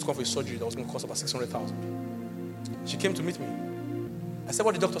she was supposed to come for a surgery that was going to cost about 600,000. She came to meet me. I said,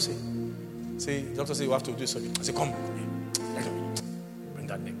 what did the doctor say? The doctor said, you have to do a surgery. I said, come. Bring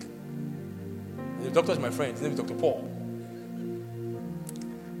that neck. And the doctor is my friend. His name is Dr. Paul.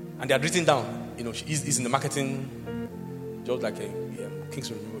 And they had written down, he's in the marketing, just like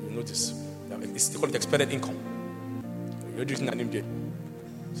Kingston, you know this. They call it expected income. You're written a name there.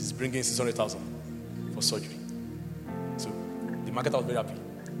 She's bringing 600,000 for surgery. So the marketer was very happy.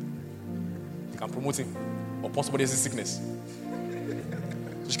 They can promote him upon somebody else's sickness.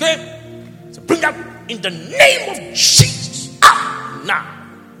 So she came. So bring that in the name of Jesus. Now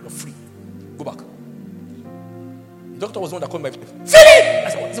you're free. Go back. The doctor was the one that called my Philip. I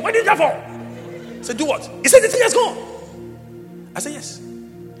said, what? He said, why did you do that for? I said, do what? He said, the thing has gone. I said, yes.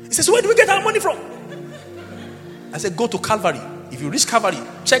 He said, so where do we get our money from? I said, go to Calvary. If you reach Calvary,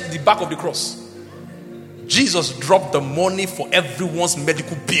 check the back of the cross. Jesus dropped the money for everyone's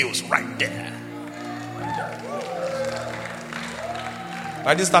medical bills right there.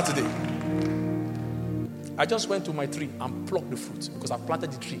 I didn't start today. I just went to my tree and plucked the fruit because I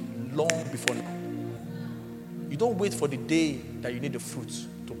planted the tree long before now. You don't wait for the day that you need the fruit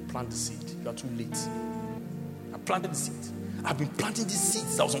to plant the seed. You are too late. I planted the seed. I've been planting these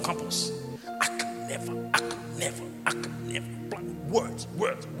seeds that was on campus. I can never plant words,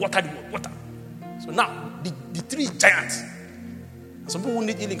 water the word, water. So now, the tree is giant. Some people who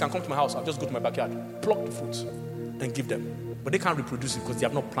need healing can come to my house. I'll just go to my backyard, pluck the fruit, and give them. But they can't reproduce it because they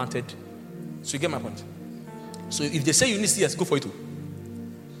have not planted. So you get my point. So if they say you need CS, go for it too.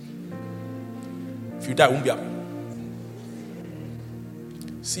 If you die, it won't be happy.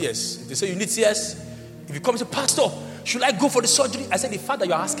 CS. If they say you need CS, if you come and say, Pastor, should I go for the surgery? I said, the fact that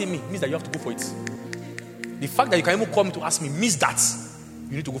you're asking me means that you have to go for it. The fact that you can even come to ask me means that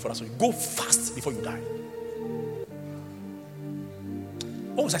you need to go for that surgery. Go fast before you die.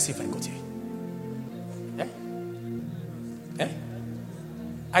 What was I saying if I got here?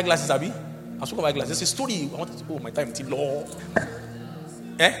 Eyeglasses, Abby? I was talking about eyeglasses. There's a story. I wanted to go my time till law.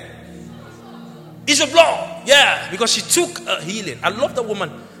 Issue of blood. Yeah, because she took a healing. I love that woman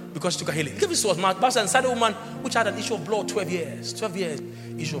because she took a healing. Give this was my pastor and a woman which had an issue of blood 12 years. 12 years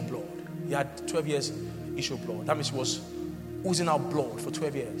issue of blood. He had 12 years issue of blood. That means she was oozing out blood for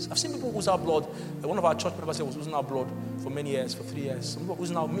 12 years. I've seen people ooze out blood. One of our church members said was oozing out blood for many years, for 3 years. Some people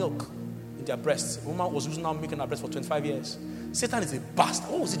oozing out milk in their breasts. A woman was oozing out milk in her breast for 25 years. Satan is a bastard.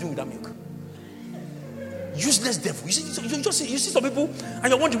 What was he doing with that milk? Useless devil. You see some people and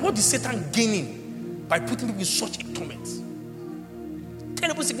you're wondering, what is Satan gaining by putting people in such a torment?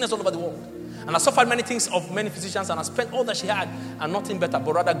 Terrible sickness all over the world. And I suffered many things of many physicians, and I spent all that she had and nothing better,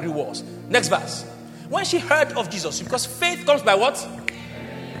 but rather grew worse. Next verse. When she heard of Jesus, because faith comes by what?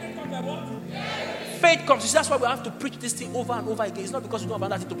 Faith comes. You see, that's why we have to preach this thing over and over again. It's not because we don't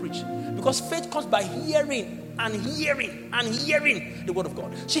have anything to preach. Because faith comes by hearing and hearing and hearing the word of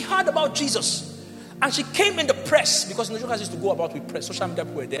God. She heard about Jesus. And she came in the press, because in the church used to go about with press. Social media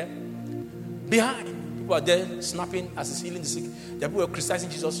people were there. Behind. People are there snapping as he's healing the sick. There people were criticizing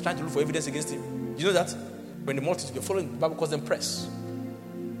Jesus, trying to look for evidence against him. You know that? When the multitude, you're following, the Bible calls them press.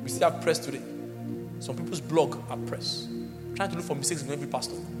 We still have press today. Some people's blog are press. Trying to look for mistakes in every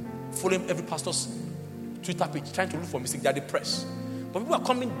pastor. Following every pastor's Twitter page, trying to look for mistakes. They are the press. But people are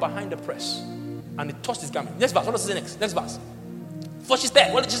coming behind the press. And they touch this garment. Next verse. What does it say next? Next verse. For she's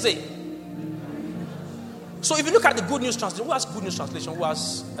there. What did she say? So if you look at the Good News Translation, who has Good News Translation? Who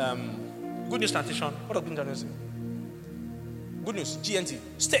has Good News Translation? What does Good News Translation say? Good News, GNT.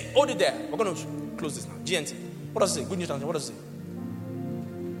 Stay, hold it there. We're going to close this now. GNT. What does it say? Good News Translation. What does it say?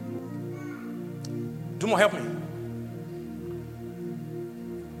 Do more, help me.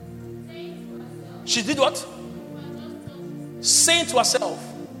 She did what? Saying to herself.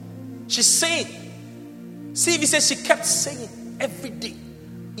 She's saying. See if he says she kept saying every day.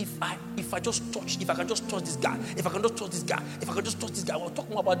 If I can just touch this guy, if I can just touch this guy. We'll talk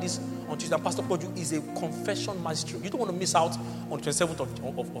more about this on Tuesday. Pastor Poju is a confession maestro. You don't want to miss out on 27th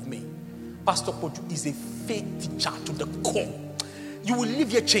of May. Pastor Poju is a faith teacher to the core. You will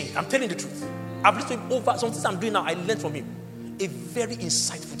leave here changed. I'm telling the truth. I've listened to him over some things I'm doing now. I learned from him. A very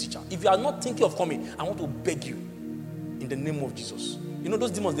insightful teacher. If you are not thinking of coming, I want to beg you in the name of Jesus. You know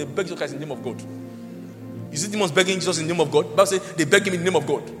those demons, they beg Jesus Christ in the name of God. You see demons begging Jesus in the name of God? The Bible says they beg him in the name of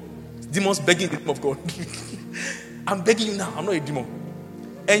God. Demons begging in the name of God. I'm begging you now. I'm not a demon.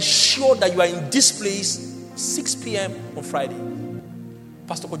 Ensure that you are in this place 6 p.m. on Friday.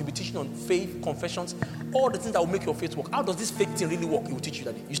 Pastor God will be teaching on faith, confessions, all the things that will make your faith work. How does this faith thing really work? He will teach you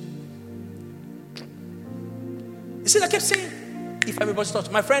that. You see, I kept saying, if everybody's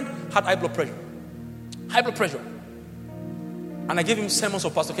touched. My friend had high blood pressure. High blood pressure. And I gave him sermons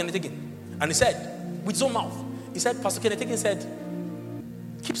of Pastor Kenneth Hagin. And he said, with his own mouth, he said, Pastor Kenneth Hagin said,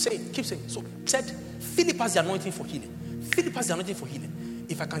 keep saying. So he said, Philip has the anointing for healing. Philip has the anointing for healing.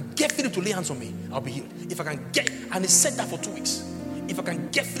 If I can get Philip to lay hands on me, I'll be healed. If I can get, and he said that for 2 weeks. If I can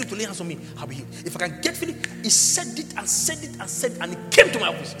get Philip to lay hands on me, I'll be healed. If I can get Philip, he said it, and he came to my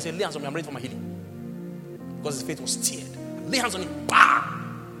office. He said, lay hands on me, I'm ready for my healing. Because his faith was stirred. Lay hands on him,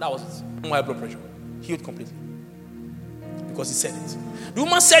 bam! That was it. My blood pressure. Healed completely. Because he said it. The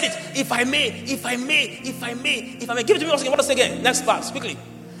woman said it. If I may. Give it to me once again. What does it say again? Next verse, quickly.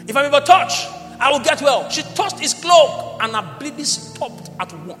 If I'm able to touch, I will get well. She touched his cloak, and her bleeding stopped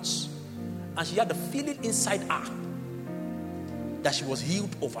at once. And she had the feeling inside her that she was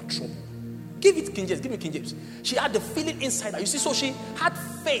healed over trouble. Give it King James. Give me King James. She had the feeling inside her. You see, so she had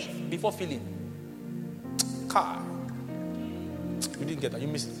faith before feeling. Car. You didn't get that. You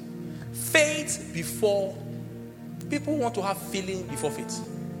missed it. Faith before. People want to have feeling before faith.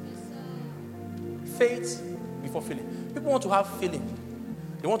 Faith before feeling. People want to have feeling.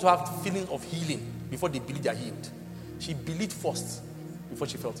 They want to have feeling of healing before they believe they are healed. She believed first before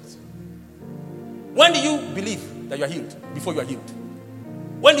she felt it. When do you believe that you are healed? Before you are healed.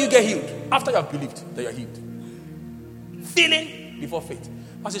 When do you get healed? After you have believed that you are healed. Feeling before faith.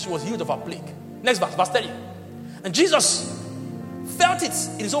 Pastor, she was healed of her plague. Next verse, verse 30. And Jesus felt it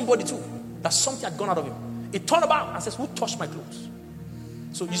in his own body too. that something had gone out of him. He turned about and says, who touched my clothes?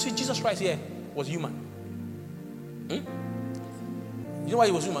 So you see, Jesus Christ here was human. You know why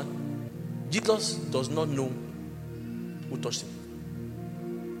he was human? Jesus does not know who touched him.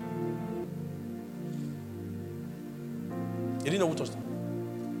 He didn't know who touched him.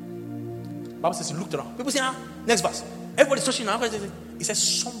 Bible says he looked around. People say, next verse. Everybody's touching now. He says,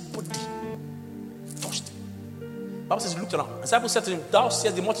 somebody touched him. Bible says he looked around. And the disciple said to him, thou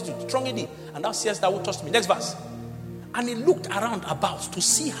seest the multitude thronging indeed, and thou seest that who touched me. Next verse. And he looked around about to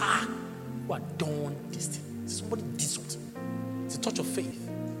see her who had done this thing. Somebody did something. It's a touch of faith.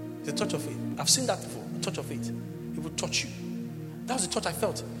 It's a touch of faith. I've seen that before. A touch of faith. It will touch you. That was the touch I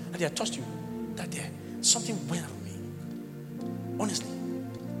felt. That they had touched you. That there, something went out of me. Honestly.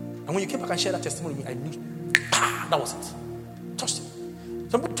 And when you came back and shared that testimony with me, I knew, that was it. Touched it.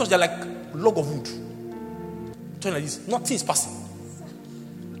 Some people touch, they're like log of wood. Touching like this. Nothing is passing.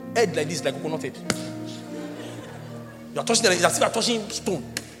 Head like this, like coconut head. You are touching, as if you are touching stone.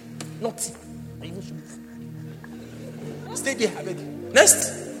 Nothing. Stay there, I beg.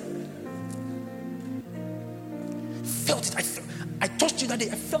 Next. Felt it. I touched you that day.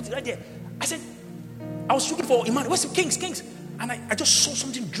 I felt it right there. I said, I was looking for Emmanuel. Where's the kings? And I just saw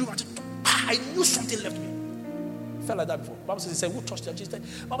something drew. I knew something left me. Felt like that before. Bible says, he said, who touched her? Jesus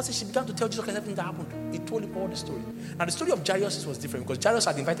said, Bible says she began to tell Jesus everything that happened. He told him all the story. Now the story of Jairus was different because Jairus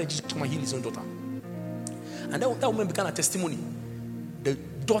had invited Jesus to come and heal his own daughter. And that woman began a testimony. The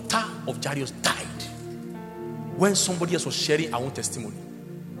daughter of Jairus died when somebody else was sharing her own testimony.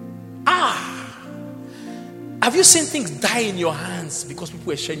 Have you seen things die in your hands because people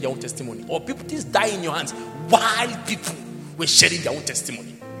were sharing their own testimony? Or things die in your hands while people were sharing their own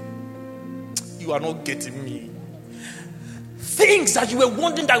testimony? You are not getting me. Things that you were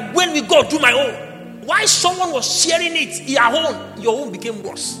wondering that when we go do my own, why someone was sharing it, your own became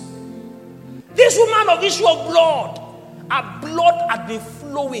worse. This woman of issue of blood, her blood had been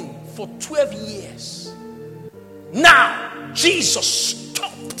flowing for 12 years. Now, Jesus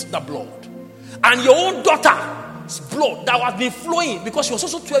stopped the blood. And your own daughter's blood that had been flowing because she was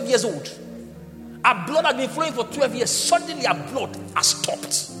also 12 years old. Her blood had been flowing for 12 years. Suddenly her blood has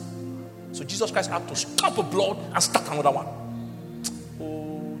stopped. So Jesus Christ had to stop the blood and start another one.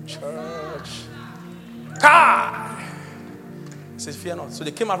 Oh, church. God. He says, fear not. So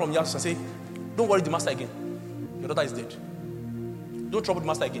they came out from Yasus and said, don't worry the master again. Your daughter is dead. Don't trouble the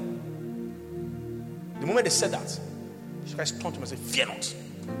master again. The moment they said that, Jesus Christ turned to him and said, fear not.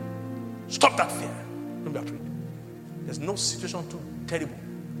 Stop that fear. Don't be afraid. There's no situation too terrible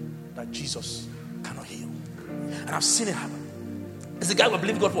that Jesus cannot heal. And I've seen it happen. There's a guy we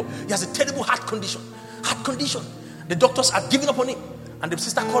believe God for. He has a terrible heart condition. Heart condition. The doctors are giving up on him. And the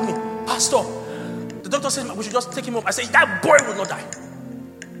sister called me, Pastor, the doctor said we should just take him home. I said, that boy will not die.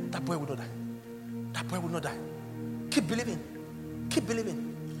 That boy will not die. That boy will not die. Keep believing. Keep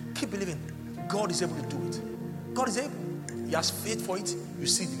believing. Keep believing. God is able to do it. God is able. He has faith for it. You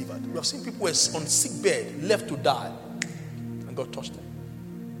see delivered. We have seen people who are on sick bed, left to die, and God touched them.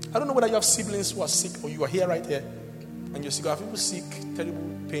 I don't know whether you have siblings who are sick or you are here right here and you're sick. Have people sick, terrible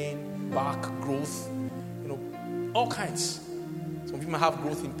pain, back, growth, all kinds. Some people have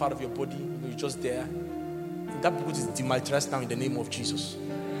growth in part of your body, you're just there. And that growth is demilitarized now in the name of Jesus.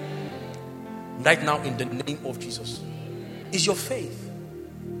 Right now in the name of Jesus. It's your faith.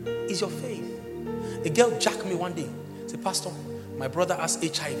 It's your faith. A girl jacked me one day. Said, Pastor, my brother has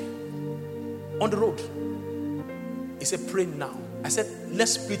HIV. On the road. He said, pray now. I said,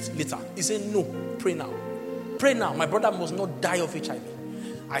 let's split later. He said, no, pray now. Pray now. My brother must not die of HIV.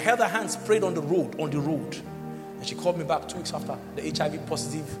 I held her hands, prayed on the road. And she called me back 2 weeks after. The HIV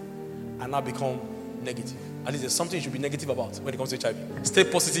positive and now become negative. At least there's something you should be negative about when it comes to HIV. Stay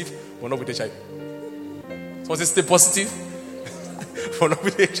positive, but not with HIV. Someone says, stay positive, but not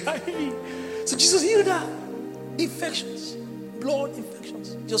with HIV. So Jesus healed her. Infections, blood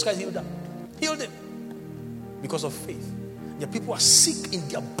infections. Jesus Christ healed them. Healed them because of faith. There are people who are sick in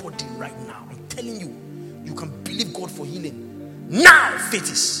their body right now. I'm telling you, you can believe God for healing. Now faith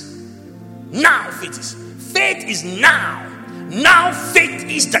is. Now faith is. Faith is now. Now faith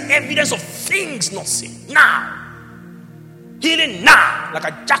is the evidence of things not seen. Now. Healing now. Like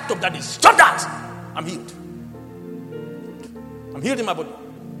I jacked up that day. Stop that. I'm healed. I'm healed in my body.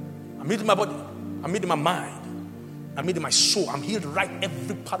 I'm healed in my body. I'm healed in my mind. I'm healed in my soul. I'm healed right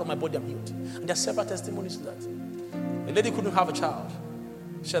every part of my body. I'm healed. And there are several testimonies to that. A lady couldn't have a child.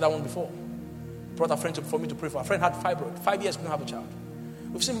 Shared that one before. Brought a friend for me to pray for. A friend had fibroid. 5 years couldn't have a child.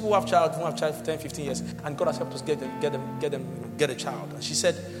 We've seen people who have child for 10, 15 years, and God has helped us get a child. And she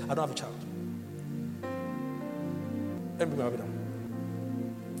said, I don't have a child. Let me bring my baby down.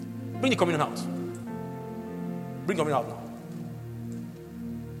 Bring the communion out. Bring communion out now.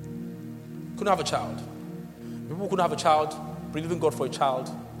 Couldn't have a child. People couldn't have a child, believing God for a child.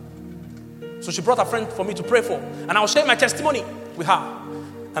 So she brought a friend for me to pray for. And I was sharing my testimony with her.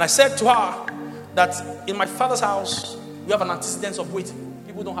 And I said to her that in my father's house, we have an antecedent of waiting.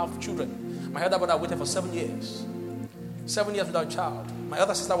 People don't have children. My elder brother waited for 7 years. 7 years without a child. My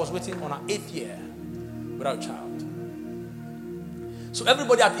other sister was waiting on her 8th year without a child. So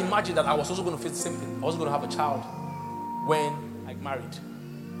everybody had imagined that I was also going to face the same thing. I was going to have a child when I married.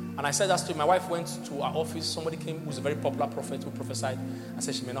 And I said that to my wife went to our office. Somebody came who's a very popular prophet who prophesied and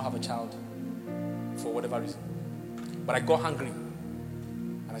said she may not have a child for whatever reason. But I got hungry.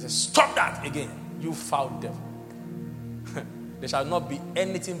 And I said, stop that again, you foul devil. There shall not be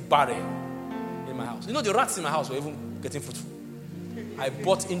anything barren in my house. You know, the rats in my house were even getting fruitful. I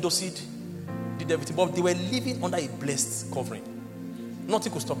bought Indoseed, did everything, but they were living under a blessed covering.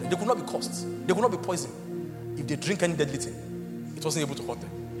 Nothing could stop them. They could not be cursed. They could not be poisoned. If they drink any deadly thing, it wasn't able to hurt them.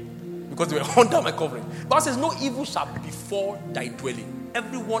 Because they were under my covering. Bible says, no evil shall befall thy dwelling.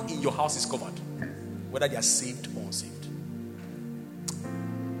 Everyone in your house is covered, whether they are saved or unsaved.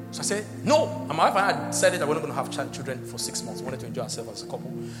 So I said, no. And my wife and I had said that we're not going to have children for 6 months. We wanted to enjoy ourselves as a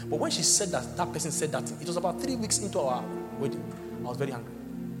couple. But when she said that person said that, it was about 3 weeks into our wedding. I was very angry.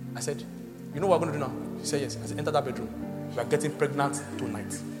 I said, you know what we're going to do now? She said, yes. I said, enter that bedroom. We are getting pregnant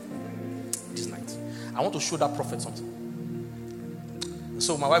tonight. This night. I want to show that prophet something.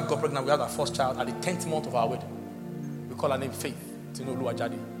 So my wife got pregnant. We had our first child at the 10th month of our wedding. We call her name Faith.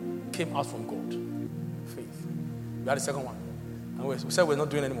 Olubakin. Came out from God. Faith. We had the second one. And we said we're not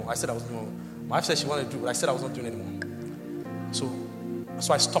doing anymore. I said I was doing anymore. My wife said she wanted to do, but I said I was not doing anymore. So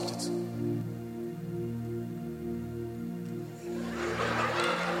I stopped it.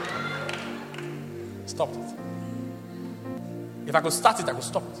 Stopped it. If I could start it, I could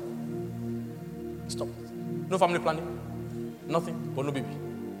stop it. Stop it. No family planning. Nothing, but no baby.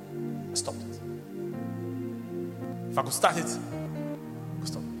 I stopped it. If I could start it, I could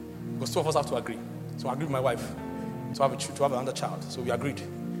stop it. Because two of us have to agree. So I agreed with my wife to have another child. So we agreed.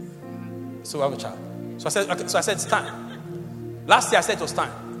 So we have a child. So I said it's time. Last year I said it was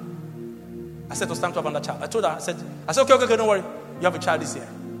time. I said it was time to have another child. I told her, I said, okay, don't worry. You have a child this year.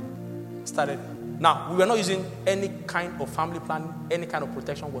 Started. Now, we were not using any kind of family planning, any kind of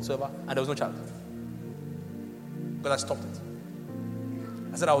protection whatsoever, and there was no child. Because I stopped it.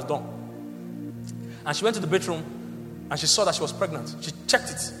 I said I was done. And she went to the bedroom and she saw that she was pregnant. She checked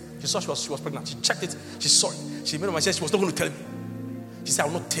it. She saw she was pregnant. She checked it. She saw it. She made up my mind she was not going to tell me. She said, I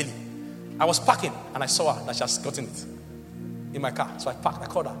will not tell you. I was packing and I saw her that she has gotten it in my car. So I parked. I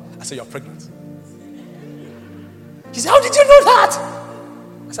called her. I said, you're pregnant. She said, how did you know that?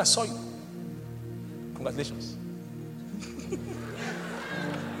 I said, I saw you. Congratulations.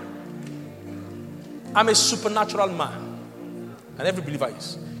 I'm a supernatural man. And every believer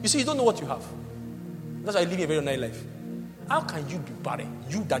is. You see, you don't know what you have. That's why you live a very ordinary life. How can you be barren?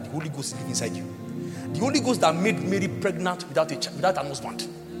 You that the Holy Ghost lives inside you. The Holy Ghost that made Mary pregnant without an husband.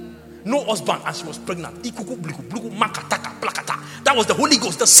 No husband and she was pregnant. That was the Holy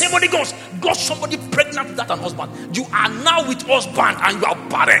Ghost. The same Holy Ghost got somebody pregnant without an husband. You are now with husband and you are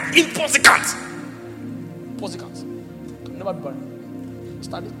barren. Impossible. Never be barren.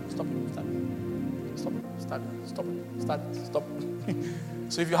 Start it. Stop it. Start it. Stop it. Start it. Stop it. Start it. Stop it.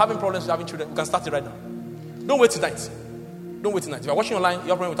 So if you're having problems with having children, you can start it right now. Don't wait tonight. Don't wait tonight. If you're watching online,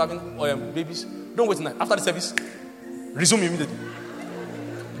 you're problem with having babies, don't wait tonight. After the service, resume immediately.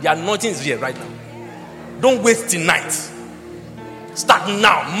 The anointing is here right now. Don't wait till night. Start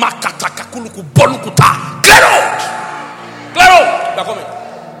now. Clear out. They're coming.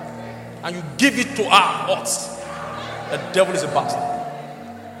 And you give it to our odds. The devil is a bastard.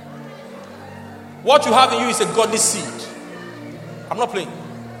 What you have in you is a godly seed. I'm not playing.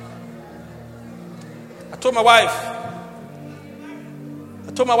 I told my wife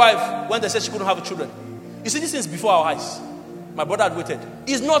when they said she couldn't have children. You see, this is before our eyes. My brother had waited.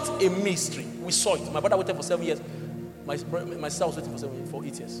 It's not a mystery. We saw it. My brother waited for 7 years. My sister was waiting for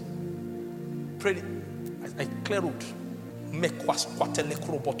 8 years. Prayed. I clear road.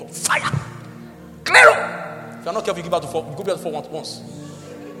 Fire. Clear road. If you're not careful, you give out to 4. You go out to 4 once.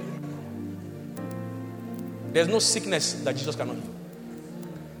 There's no sickness that Jesus cannot heal.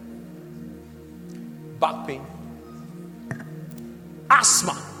 Back pain.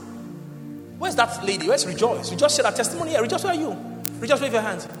 Asthma. Where's that lady? Where's Rejoice? Rejoice said her testimony here. Rejoice, where are you? Rejoice, wave your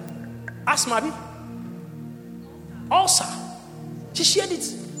hands. Asthma, Abi. Ulcer. She shared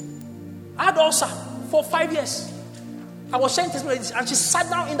it. I had ulcer for 5 years. I was sharing testimony like this, and she sat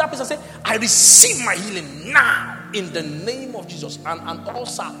down in that place and said, I receive my healing now. in the name of Jesus. And an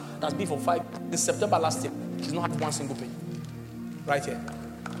ulcer that's been for 5 in September last year, she's not had one single pain. Right here.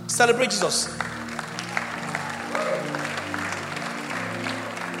 Celebrate Jesus.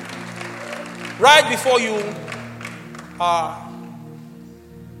 Right before you are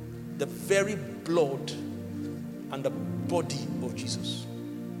the very blood and the body of Jesus.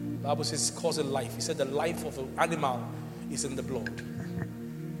 The Bible says it calls it life. He said the life of an animal is in the blood.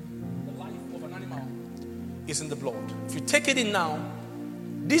 The life of an animal is in the blood. If you take it in now,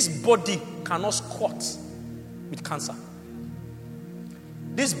 this body cannot squat with cancer.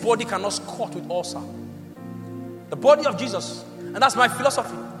 This body cannot squat with ulcer. The body of Jesus, and that's my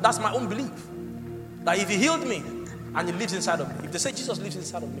philosophy, that's my own belief, that if he healed me and he lives inside of me, if they say Jesus lives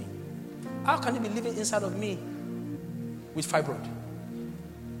inside of me, how can he be living inside of me with fibroid?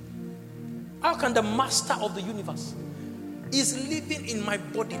 How can the master of the universe is living in my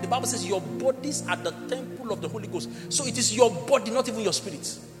body? The Bible says your bodies are the temple of the Holy Ghost. So it is your body, not even your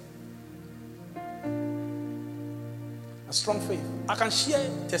spirit. A strong faith. I can share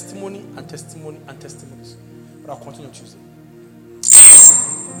testimony and testimony and testimonies, but I'll continue on Tuesday.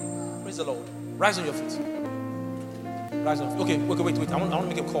 Praise the Lord. Rise on your feet. Rise on. Okay, wait. I want to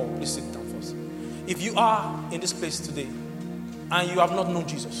make a call. Please sit down first. If you are in this place today and you have not known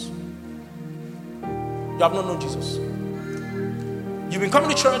Jesus, you have not known Jesus. You've been coming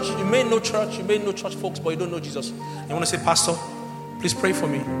to church, you may know church folks, but you don't know Jesus. You want to say, Pastor, please pray for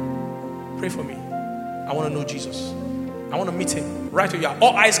me. Pray for me. I want to know Jesus. I want to meet him. Right where you are.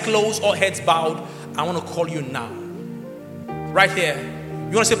 All eyes closed, all heads bowed. I want to call you now. Right here.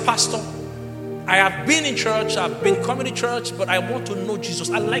 You want to say, Pastor, I have been in church, I've been coming to church, but I want to know Jesus.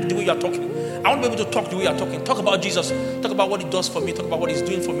 I like the way you are talking. I want to be able to talk the way you are talking. Talk about Jesus. Talk about what he does for me. Talk about what he's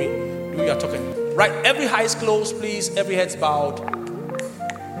doing for me. The way you are talking. Right, every eye is closed, please. Every head's bowed.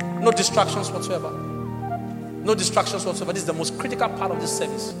 No distractions whatsoever. No distractions whatsoever. This is the most critical part of this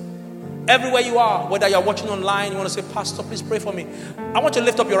service. Everywhere you are, whether you're watching online, you want to say, Pastor, please pray for me. I want you to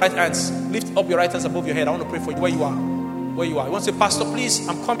lift up your right hands. Lift up your right hands above your head. I want to pray for you where you are. Where you are. You want to say, Pastor, please,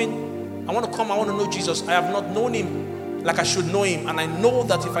 I'm coming. I want to come. I want to know Jesus. I have not known him like I should know him. And I know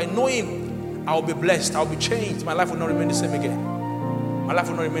that if I know him, I will be blessed. I will be changed. My life will not remain the same again. My life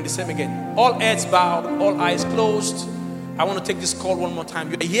will not remain the same again. All heads bowed, all eyes closed. I want to take this call one more time.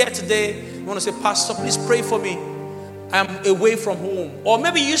 You're here today. You want to say, Pastor, please pray for me. I'm away from home. Or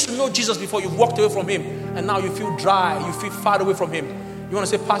maybe you used to know Jesus before you walked away from him. And now you feel dry. You feel far away from him. You want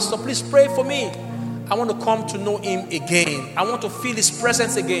to say, Pastor, please pray for me. I want to come to know him again. I want to feel his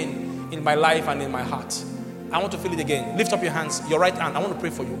presence again in my life and in my heart. I want to feel it again. Lift up your hands, your right hand. I want to pray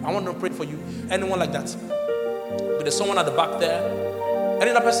for you. I want to pray for you. Anyone like that? But there's someone at the back there.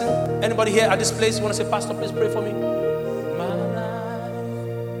 Any other person? Anybody here at this place? You want to say, Pastor, please pray for me? My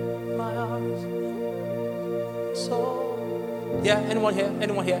life, my heart, soul. Yeah, anyone here?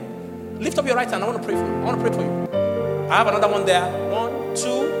 Anyone here? Lift up your right hand. I want to pray for you. I want to pray for you. I have another one there. 1,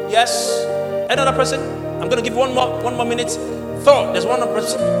 2, yes. Another person? I'm going to give one more minute. Third, there's one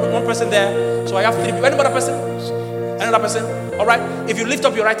person there. So I have 3 people. Any other person? Another person? All right. If you lift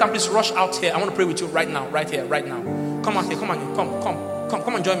up your right hand, please rush out here. I want to pray with you right now, right here, right now. Come on here, come on here,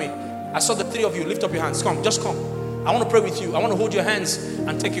 come and join me. I saw the 3 of you. Lift up your hands. Come, just come. I want to pray with you. I want to hold your hands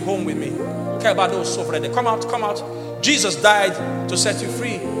and take you home with me. Come out. Jesus died to set you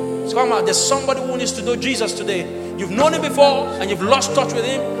free. So come out. There's somebody who needs to know Jesus today. You've known him before and you've lost touch with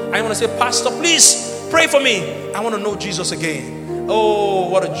him. I want to say, Pastor, please pray for me. I want to know Jesus again. Oh,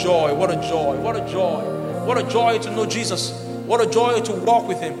 what a joy, what a joy, what a joy. What a joy to know Jesus. What a joy to walk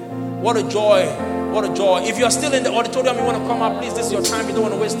with him. What a joy. What a joy. If you are still in the auditorium, you want to come up, please, this is your time. You don't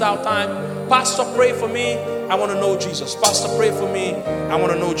want to waste our time. Pastor, pray for me. I want to know Jesus. Pastor, pray for me. I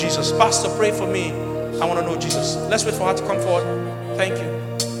want to know Jesus. Pastor, pray for me. I want to know Jesus. Let's wait for her to come forward. Thank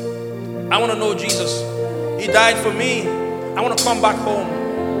you. I want to know Jesus. He died for me. I want to come back home.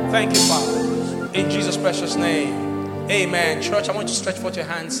 Thank you, Father. In Jesus' precious name. Amen. Church, I want you to stretch forth your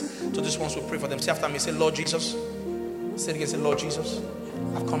hands to these ones who pray for them. Say after me, say, Lord Jesus. Say it again, say, Lord Jesus,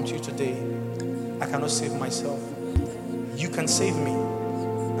 I've come to you today. I cannot save myself. You can save me.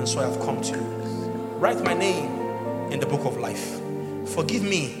 And so I have come to you. Write my name in the book of life. Forgive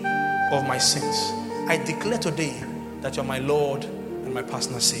me of my sins. I declare today that you're my Lord and my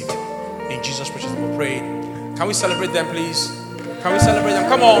personal Savior. In Jesus' precious name we pray. Can we celebrate them, please? Can we celebrate them?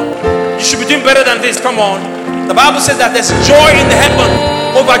 Come on. You should be doing better than this. Come on. The Bible says that there's joy in the heaven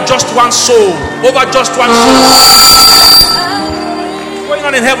over just one soul. Over just one soul. What's going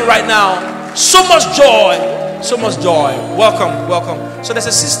on in heaven right now? So much joy. So much joy. Welcome, welcome. So there's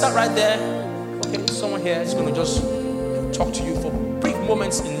a sister right there. Okay, someone here is going to just talk to you for a brief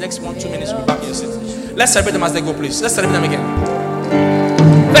moments, in the next 1-2 minutes, we'll be back in your seat. Let's celebrate them as they go, please. Let's celebrate them again.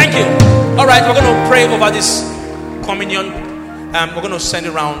 Thank you. All right, we're going to pray over this communion. We're going to send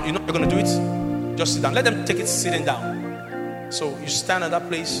it around. You know you're going to do it? Just sit down. Let them take it sitting down. So you stand at that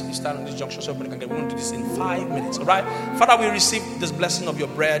place, you stand on this junction, so everybody can get. We're going to do this in 5 minutes, all right? Father, we receive this blessing of your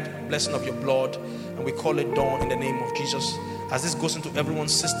bread, blessing of your blood, and we call it done in the name of Jesus. As this goes into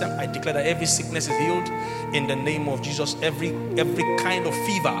everyone's system, I declare that every sickness is healed in the name of Jesus. Every kind of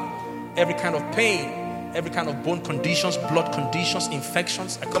fever, every kind of pain, every kind of bone conditions, blood conditions,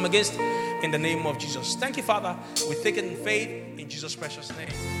 infections, I come against in the name of Jesus. Thank you, Father. We take it in faith in Jesus' precious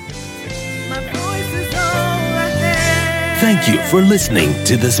name. My voice is all I have. Thank you for listening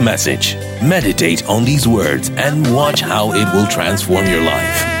to this message. Meditate on these words and watch how it will transform your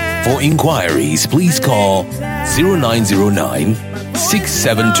life. For inquiries, please call 0909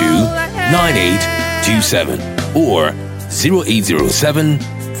 672 9827 or 0807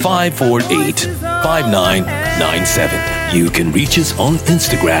 548 5997. You can reach us on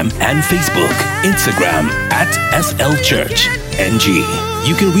Instagram and Facebook. Instagram at SL Church NG.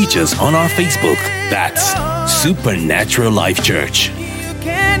 You can reach us on our Facebook. That's Supernatural Life Church.